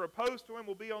those who are opposed to Him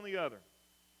will be on the other.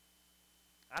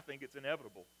 I think it's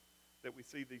inevitable that we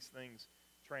see these things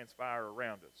transpire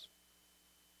around us.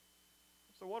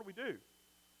 So what do we do?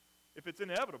 If it's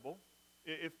inevitable,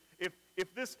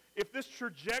 if this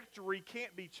trajectory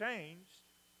can't be changed,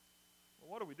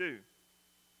 well, what do we do?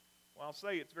 Well, I'll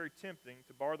say it's very tempting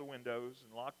to bar the windows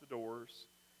and lock the doors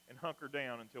and hunker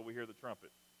down until we hear the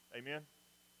trumpet. Amen?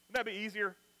 Wouldn't that be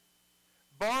easier?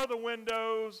 Bar the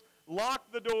windows,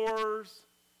 lock the doors,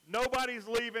 nobody's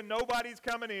leaving, nobody's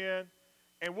coming in,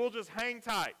 and we'll just hang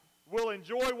tight. We'll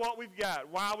enjoy what we've got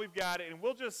while we've got it, and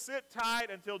we'll just sit tight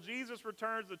until Jesus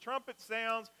returns, the trumpet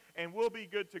sounds, and we'll be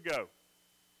good to go.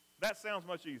 That sounds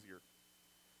much easier.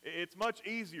 It's much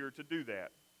easier to do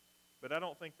that, but I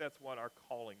don't think that's what our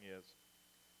calling is.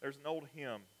 There's an old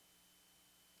hymn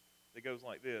that goes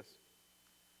like this.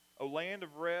 O land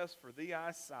of rest, for thee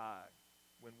I sigh,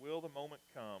 when will the moment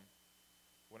come,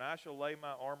 when I shall lay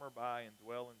my armor by and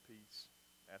dwell in peace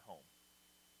at home.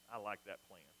 I like that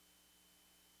plan.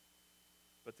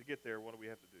 But to get there, what do we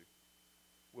have to do?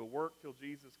 We'll work till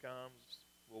Jesus comes.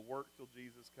 We'll work till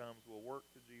Jesus comes. We'll work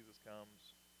till Jesus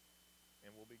comes.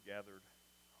 And we'll be gathered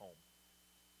home.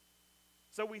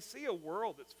 So we see a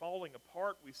world that's falling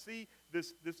apart. We see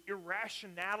this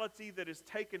irrationality that has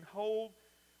taken hold.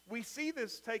 We see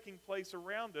this taking place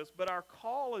around us, but our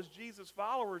call as Jesus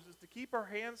followers is to keep our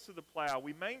hands to the plow.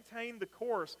 We maintain the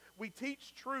course. We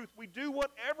teach truth. We do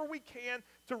whatever we can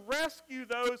to rescue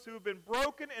those who have been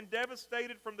broken and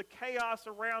devastated from the chaos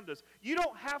around us. You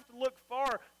don't have to look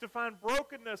far to find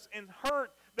brokenness and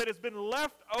hurt that has been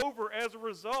left over as a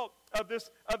result of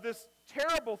this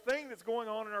terrible thing that's going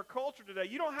on in our culture today.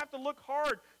 You don't have to look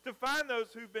hard to find those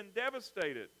who've been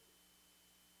devastated.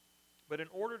 But in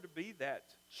order to be that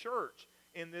church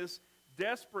in this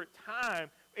desperate time,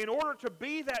 in order to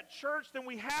be that church, then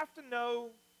we have to know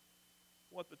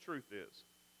what the truth is.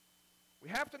 We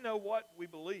have to know what we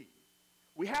believe.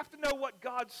 We have to know what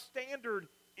God's standard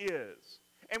is.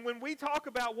 And when we talk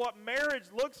about what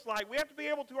marriage looks like, we have to be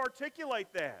able to articulate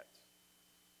that.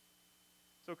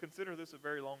 So consider this a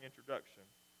very long introduction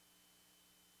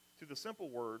to the simple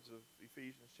words of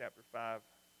Ephesians chapter 5,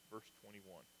 verse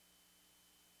 21.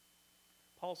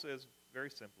 Paul says very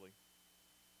simply,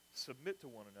 submit to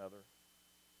one another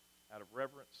out of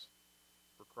reverence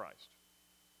for Christ.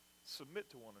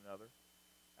 Submit to one another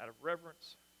out of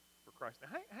reverence for Christ.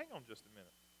 Now, hang on just a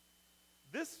minute.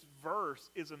 This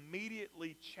verse is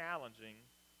immediately challenging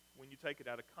when you take it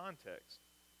out of context,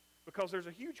 because there's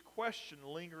a huge question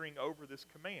lingering over this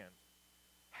command.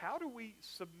 How do we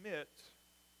submit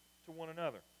to one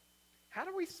another? How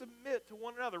do we submit to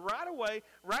one another? Right away,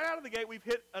 right out of the gate, we've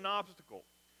hit an obstacle.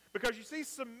 Because you see,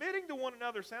 submitting to one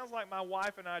another sounds like my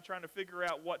wife and I trying to figure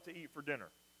out what to eat for dinner.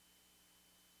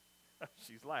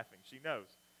 She's laughing. She knows.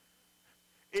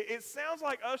 It sounds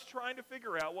like us trying to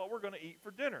figure out what we're going to eat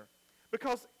for dinner.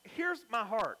 Because here's my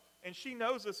heart, and she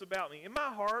knows this about me. In my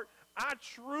heart, I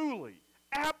truly,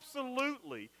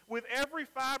 absolutely, with every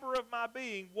fiber of my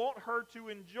being, want her to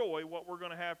enjoy what we're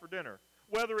going to have for dinner.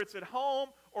 Whether it's at home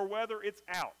or whether it's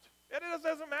out. It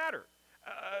doesn't matter.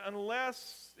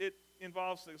 Unless it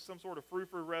involves some sort of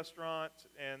frou-frou restaurant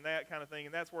and that kind of thing,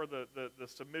 and that's where the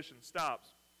submission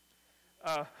stops.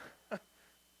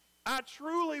 I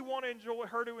truly want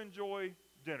her to enjoy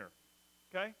dinner.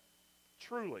 Okay?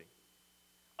 Truly.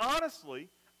 Honestly,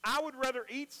 I would rather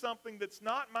eat something that's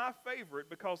not my favorite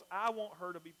because I want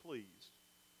her to be pleased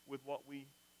with what we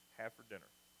have for dinner.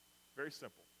 Very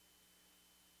simple.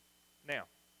 Now,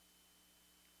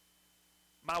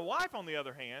 my wife, on the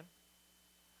other hand,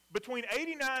 between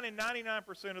 89 and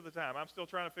 99% of the time, I'm still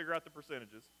trying to figure out the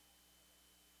percentages,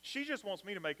 she just wants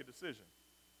me to make a decision.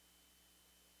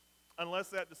 Unless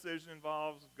that decision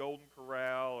involves Golden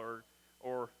Corral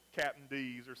or Captain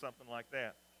D's or something like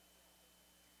that.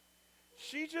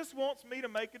 She just wants me to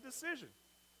make a decision.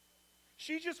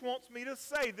 She just wants me to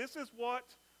say, this is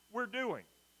what we're doing.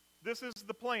 This is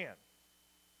the plan.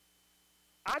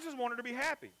 I just want her to be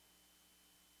happy.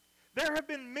 There have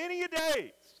been many a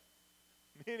days,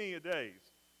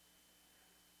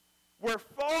 where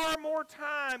far more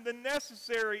time than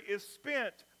necessary is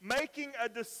spent making a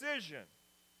decision,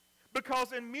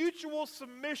 because in mutual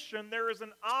submission there is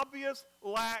an obvious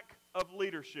lack of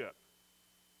leadership.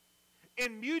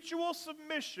 In mutual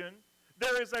submission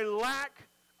there is a lack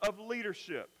of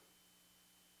leadership.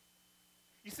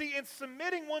 You see, in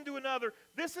submitting one to another,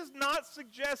 this is not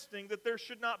suggesting that there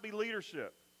should not be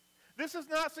leadership. This is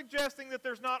not suggesting that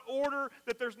there's not order,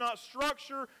 that there's not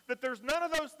structure, that there's none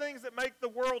of those things that make the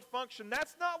world function.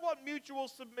 That's not what mutual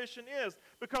submission is,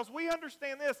 because we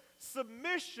understand this.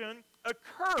 Submission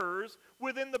occurs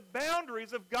within the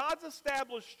boundaries of God's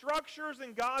established structures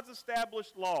and God's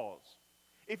established laws.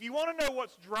 If you want to know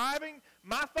what's driving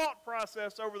my thought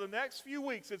process over the next few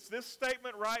weeks, it's this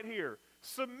statement right here.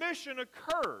 Submission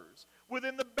occurs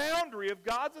within the boundary of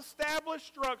God's established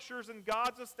structures and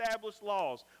God's established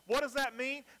laws. What does that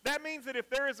mean? That means that if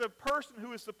there is a person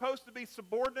who is supposed to be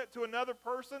subordinate to another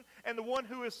person, and the one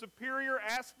who is superior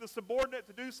asks the subordinate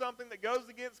to do something that goes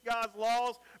against God's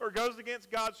laws or goes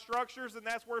against God's structures, then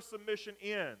that's where submission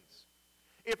ends.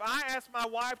 If I ask my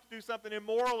wife to do something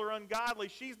immoral or ungodly,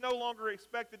 she's no longer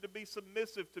expected to be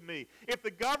submissive to me. If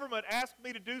the government asks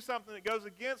me to do something that goes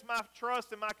against my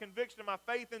trust and my conviction and my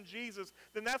faith in Jesus,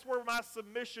 then that's where my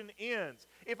submission ends.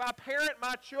 If I parent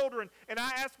my children and I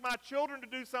ask my children to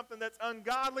do something that's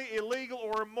ungodly, illegal,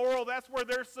 or immoral, that's where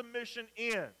their submission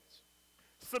ends.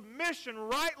 Submission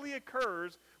rightly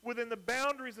occurs within the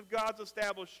boundaries of God's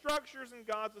established structures and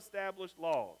God's established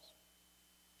laws.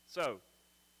 So,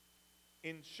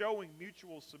 in showing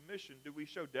mutual submission, do we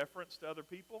show deference to other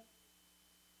people?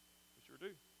 We sure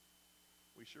do.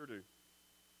 We sure do.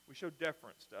 We show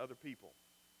deference to other people.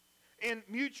 In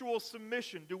mutual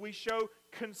submission, do we show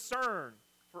concern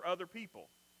for other people?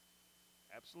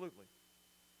 Absolutely.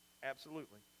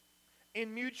 Absolutely.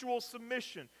 In mutual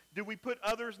submission, do we put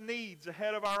others' needs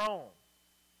ahead of our own?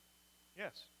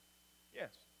 Yes.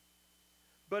 Yes.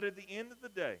 But at the end of the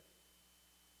day,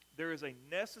 there is a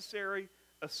necessary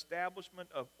establishment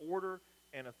of order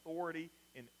and authority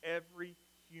in every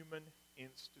human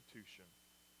institution.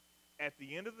 At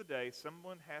the end of the day,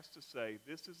 someone has to say,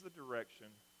 this is the direction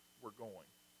we're going.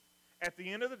 At the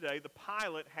end of the day, the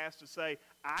pilot has to say,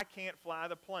 I can't fly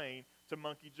the plane to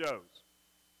Monkey Joe's,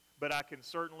 but I can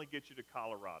certainly get you to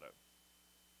Colorado.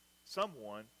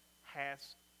 Someone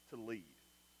has to lead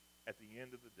at the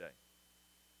end of the day.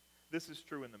 This is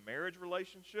true in the marriage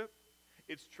relationship.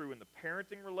 It's true in the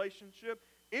parenting relationship.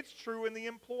 It's true in the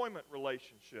employment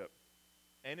relationship.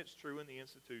 And it's true in the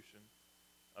institution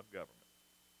of government.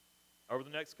 Over the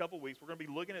next couple of weeks, we're going to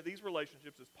be looking at these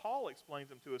relationships as Paul explains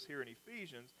them to us here in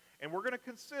Ephesians. And we're going to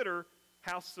consider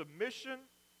how submission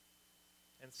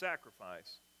and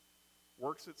sacrifice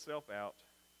works itself out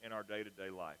in our day-to-day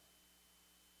life.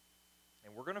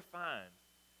 And we're going to find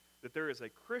that there is a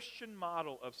Christian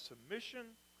model of submission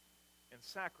and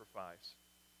sacrifice,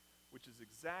 which is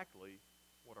exactly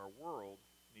what our world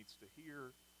needs to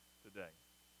hear today.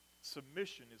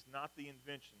 Submission is not the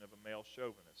invention of a male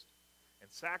chauvinist,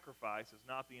 and sacrifice is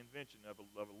not the invention of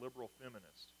a liberal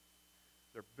feminist.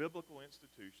 They're biblical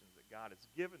institutions that God has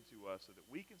given to us so that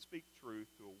we can speak truth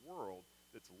to a world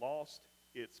that's lost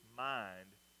its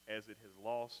mind as it has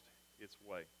lost its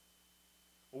way.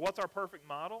 Well, what's our perfect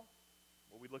model?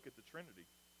 Well, we look at the Trinity.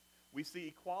 We see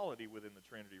equality within the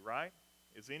Trinity, right?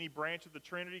 Is any branch of the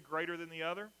Trinity greater than the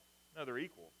other? No, they're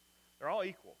equal. They're all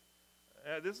equal.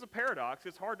 This is a paradox.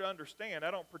 It's hard to understand. I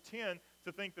don't pretend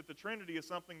to think that the Trinity is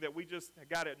something that we just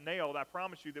got it nailed. I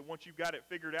promise you that once you've got it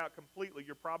figured out completely,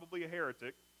 you're probably a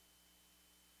heretic.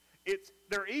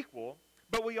 They're equal,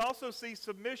 but we also see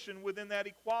submission within that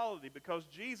equality, because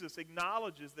Jesus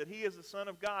acknowledges that he is the Son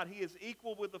of God. He is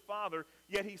equal with the Father,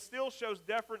 yet he still shows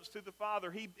deference to the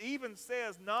Father. He even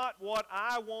says, not what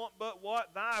I want, but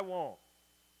what thy want.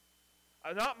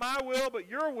 Not my will, but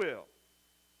your will.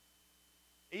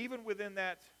 Even within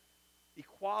that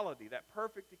equality, that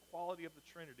perfect equality of the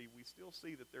Trinity, we still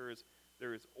see that there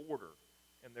is order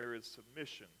and there is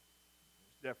submission.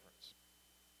 There's deference.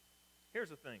 Here's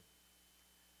the thing.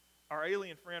 Our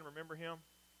alien friend, remember him?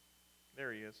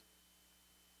 There he is.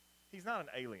 He's not an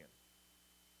alien.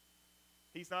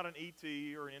 He's not an ET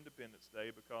or an Independence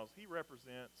Day because he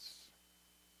represents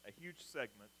a huge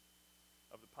segment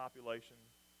of the population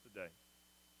today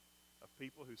of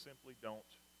people who simply don't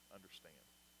understand.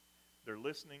 They're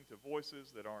listening to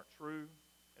voices that aren't true,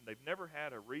 and they've never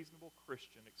had a reasonable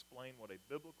Christian explain what a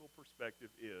biblical perspective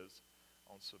is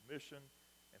on submission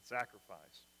and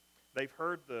sacrifice. They've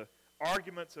heard the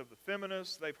arguments of the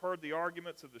feminists. They've heard the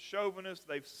arguments of the chauvinists.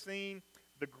 They've seen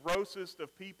the grossest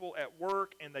of people at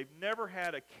work, and they've never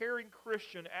had a caring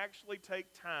Christian actually take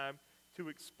time to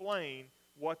explain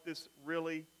what this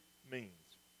really means.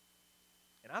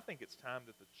 And I think it's time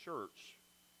that the church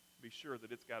be sure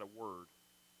that it's got a word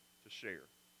to share.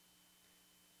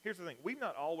 Here's the thing. We've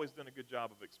not always done a good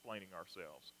job of explaining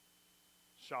ourselves.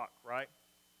 Shock, right?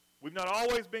 We've not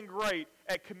always been great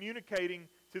at communicating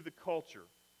to the culture.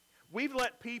 We've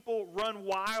let people run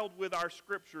wild with our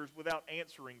scriptures without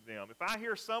answering them. If I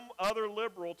hear some other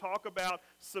liberal talk about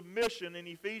submission in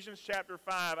Ephesians chapter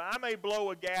 5, I may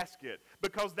blow a gasket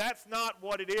because that's not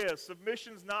what it is.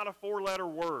 Submission's not a four-letter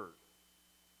word.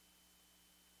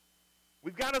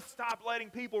 We've got to stop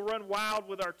letting people run wild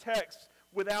with our texts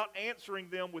without answering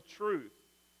them with truth.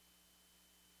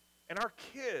 And our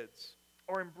kids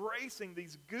are embracing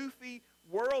these goofy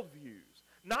worldviews,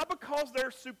 not because they're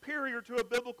superior to a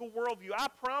biblical worldview. I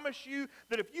promise you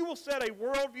that if you will set a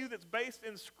worldview that's based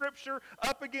in Scripture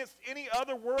up against any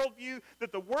other worldview,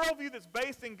 that the worldview that's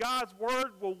based in God's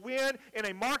Word will win in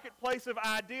a marketplace of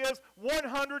ideas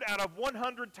 100 out of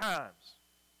 100 times.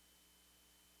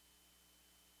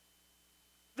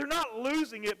 They're not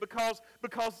losing it because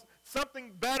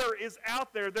something better is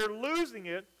out there. They're losing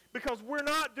it because we're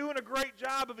not doing a great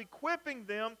job of equipping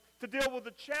them to deal with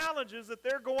the challenges that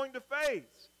they're going to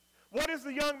face. What is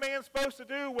the young man supposed to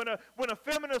do when a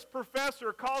feminist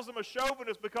professor calls him a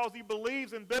chauvinist because he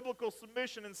believes in biblical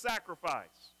submission and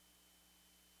sacrifice?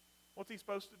 What's he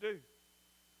supposed to do?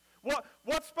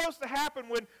 What's supposed to happen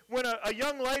when a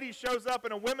young lady shows up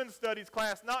in a women's studies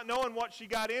class not knowing what she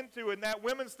got into, and that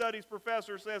women's studies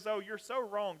professor says, "Oh, you're so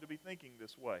wrong to be thinking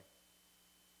this way"?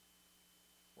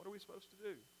 What are we supposed to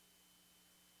do?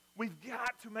 We've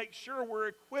got to make sure we're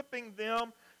equipping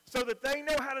them so that they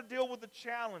know how to deal with the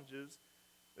challenges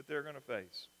that they're going to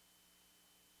face.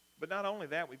 But not only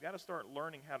that, we've got to start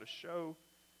learning how to show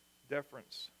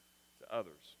deference to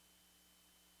others.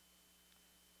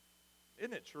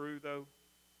 Isn't it true, though,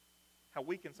 how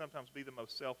we can sometimes be the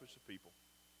most selfish of people?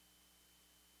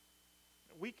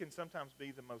 We can sometimes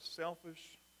be the most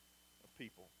selfish of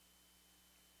people.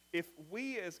 If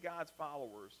we as God's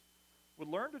followers would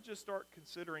learn to just start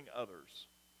considering others,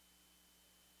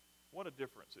 what a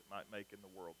difference it might make in the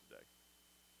world today.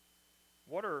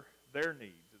 What are their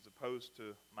needs as opposed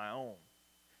to my own?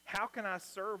 How can I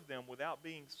serve them without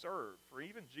being served? For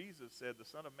even Jesus said the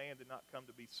Son of Man did not come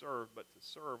to be served, but to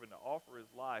serve and to offer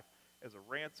his life as a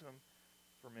ransom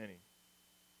for many.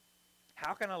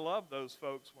 How can I love those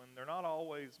folks when they're not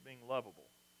always being lovable?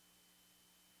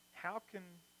 How can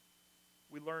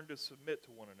we learn to submit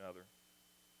to one another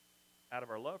out of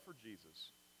our love for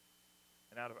Jesus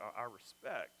and out of our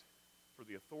respect for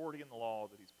the authority and the law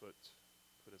that he's put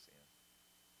us in?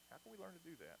 How can we learn to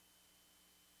do that?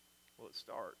 Well, it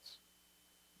starts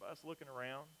by us looking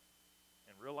around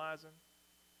and realizing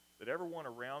that everyone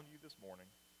around you this morning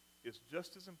is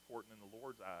just as important in the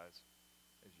Lord's eyes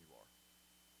as you are.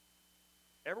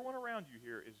 Everyone around you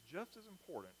here is just as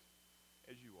important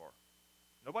as you are.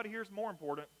 Nobody here is more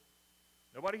important.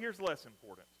 Nobody here is less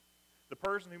important. The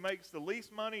person who makes the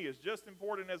least money is just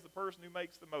important as the person who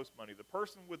makes the most money. The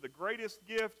person with the greatest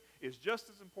gift is just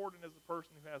as important as the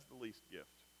person who has the least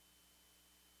gift.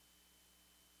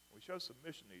 We show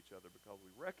submission to each other because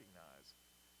we recognize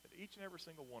that each and every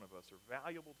single one of us are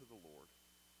valuable to the Lord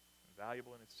and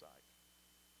valuable in his sight.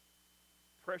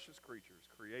 Precious creatures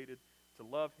created to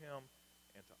love him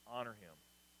and to honor him.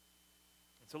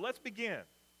 And so let's begin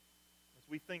as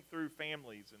we think through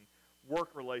families and work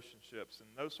relationships and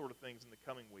those sort of things in the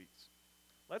coming weeks.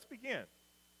 Let's begin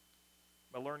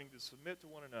by learning to submit to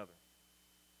one another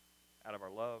out of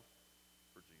our love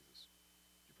for Jesus.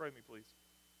 Would you pray with me, please?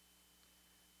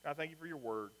 God, thank you for your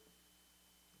word.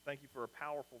 Thank you for a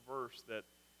powerful verse that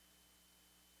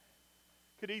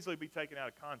could easily be taken out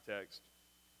of context.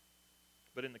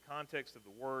 But in the context of the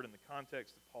word, in the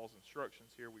context of Paul's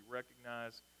instructions here, we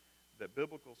recognize that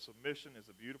biblical submission is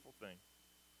a beautiful thing.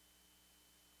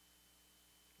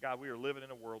 God, we are living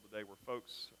in a world today where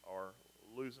folks are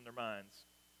losing their minds,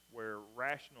 where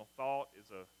rational thought is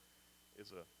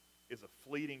a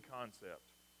fleeting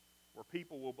concept, where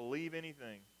people will believe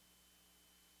anything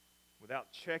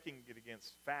without checking it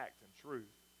against fact and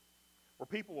truth, where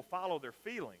people will follow their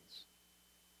feelings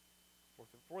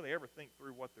before they ever think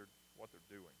through what they're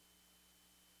doing.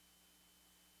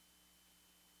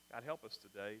 God, help us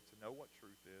today to know what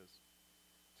truth is,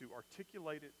 to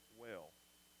articulate it well,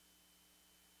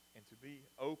 and to be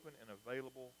open and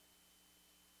available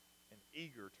and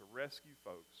eager to rescue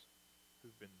folks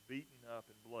who've been beaten up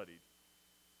and bloodied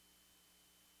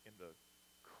in the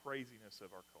craziness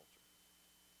of our culture.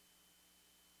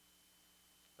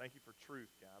 Thank you for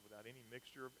truth, God, without any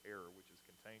mixture of error which is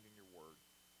contained in your word.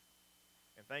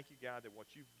 And thank you, God, that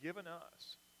what you've given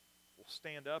us will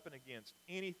stand up and against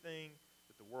anything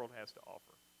that the world has to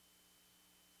offer.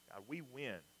 God, we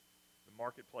win the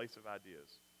marketplace of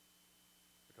ideas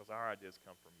because our ideas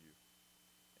come from you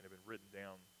and have been written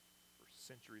down for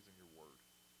centuries in your word.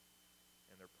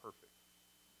 And they're perfect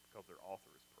because their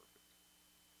author is perfect.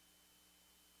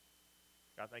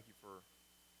 God, thank you for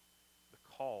the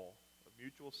call of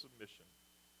mutual submission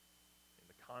in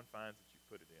the confines that you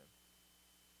put it in,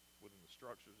 within the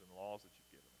structures and laws that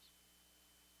you've given us.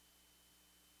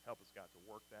 Help us, God, to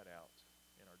work that out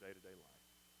in our day-to-day life.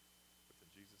 It's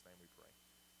in Jesus' name we pray.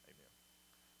 Amen.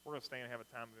 We're going to stand and have a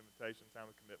time of invitation,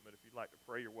 time of commitment. If you'd like to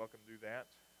pray, you're welcome to do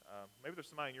that. Maybe there's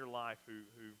somebody in your life who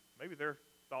maybe their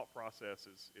thought process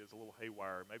is a little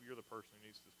haywire. Maybe you're the person who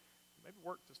needs to maybe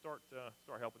work to start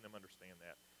helping them understand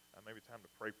that. Maybe time to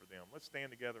pray for them. Let's stand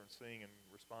together and sing and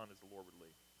respond as the Lord would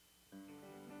lead.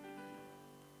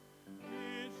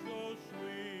 It's so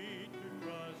sweet to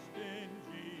trust in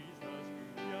Jesus,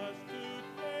 just to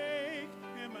take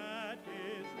him at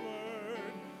his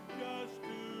word, just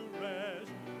to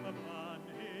rest upon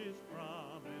his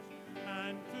promise,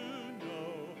 and to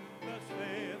know, thus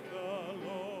saith the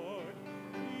Lord.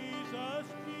 Jesus,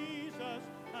 Jesus,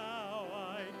 how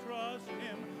I trust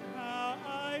him, how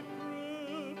I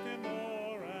proved him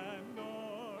more and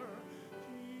more.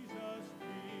 Jesus,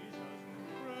 Jesus,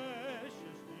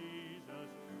 precious Jesus,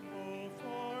 oh,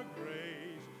 for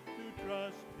grace to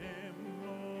trust him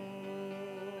more.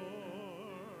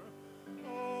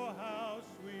 Oh, how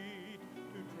sweet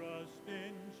to trust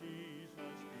in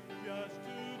Jesus, just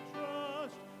to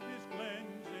trust his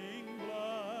cleansing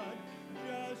blood,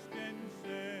 just in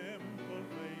simple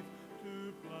faith to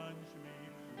plunge me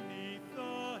neath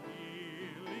the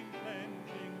healing,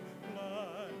 cleansing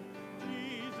blood.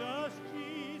 Jesus,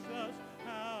 Jesus,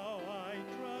 how I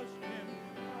trust him,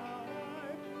 how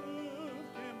I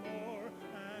proved him more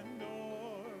and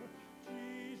more.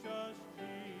 Jesus,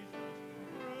 Jesus,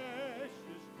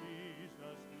 precious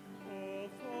Jesus, oh,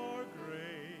 for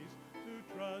grace to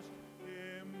trust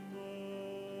him more.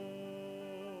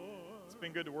 It's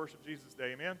been good to worship Jesus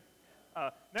Day, amen?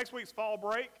 Next week's fall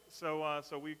break, so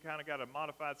we kind of got a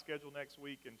modified schedule next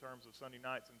week in terms of Sunday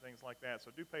nights and things like that, so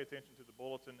do pay attention to the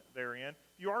bulletin therein.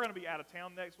 If you are going to be out of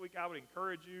town next week, I would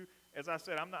encourage you, as I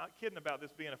said, I'm not kidding about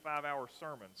this being a 5-hour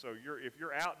sermon, so if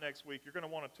you're out next week, you're going to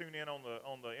want to tune in on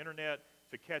the internet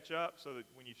to catch up so that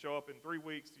when you show up in 3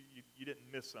 weeks, you didn't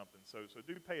miss something. So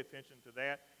do pay attention to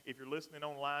that. If you're listening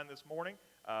online this morning,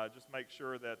 just make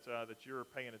sure that you're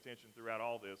paying attention throughout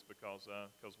all this because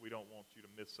we don't want you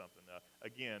to miss something.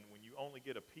 Again, when you only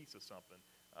get a piece of something,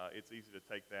 it's easy to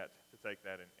take that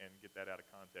and get that out of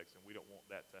context, and we don't want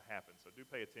that to happen. So do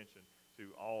pay attention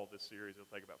to all this series.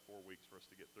 It'll take about 4 weeks for us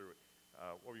to get through it.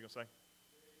 What were you going to say?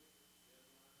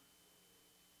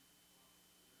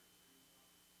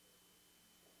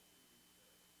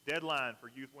 Deadline for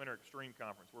Youth Winter Extreme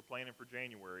Conference. We're planning for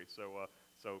January, so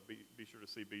be sure to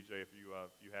see BJ if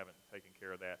you haven't taken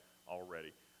care of that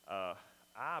already.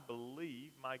 I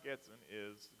believe Mike Edson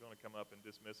is going to come up and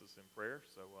dismiss us in prayer.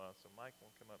 So Mike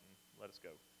will come up and let us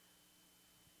go.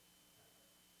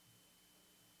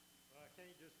 Well, I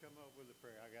can't just come up with a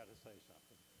prayer. I got to say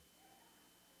something.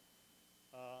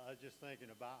 I was just thinking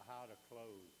about how to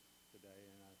close today,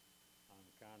 and I'm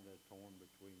kind of torn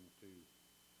between two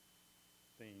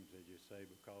themes, as you say,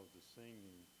 because the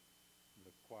singing,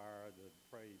 the choir, the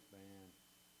praise band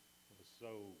was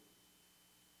so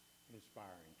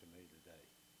inspiring to me today.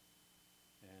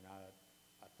 And I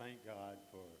thank God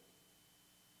for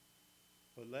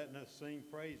letting us sing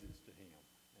praises to him.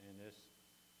 And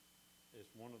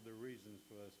it's one of the reasons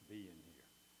for us being here,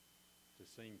 to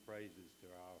sing praises to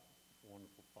our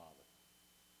wonderful Father.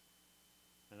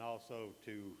 And also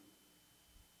to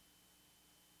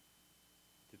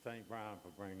thank Brian for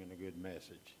bringing a good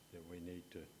message that we need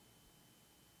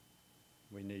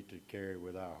to carry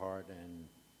with our heart and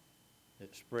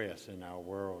express in our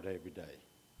world every day.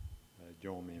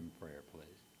 Join me in prayer,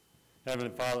 please.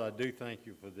 Heavenly Father, I do thank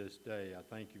you for this day. I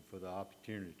thank you for the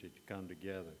opportunity to come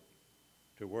together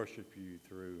to worship you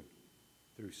through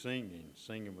through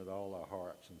singing with all our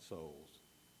hearts and souls,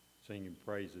 singing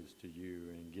praises to you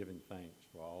and giving thanks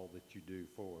for all that you do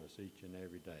for us each and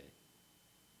every day.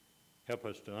 Help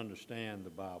us to understand the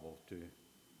Bible, to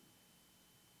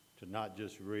not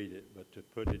just read it, but to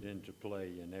put it into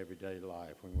play in everyday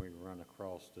life when we run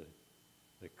across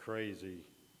the crazy,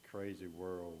 crazy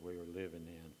world we are living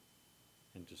in,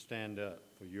 and to stand up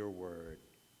for your word,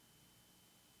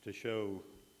 to show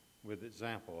with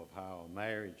example of how a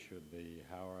marriage should be,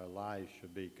 how our lives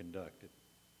should be conducted.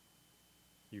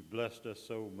 You've blessed us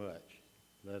so much.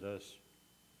 Let us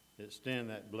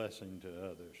extend that blessing to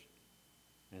others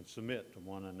and submit to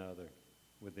one another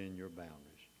within your boundaries.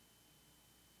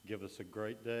 Give us a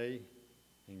great day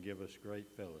and give us great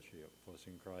fellowship. For us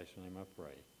in Christ's name I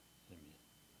pray. Amen.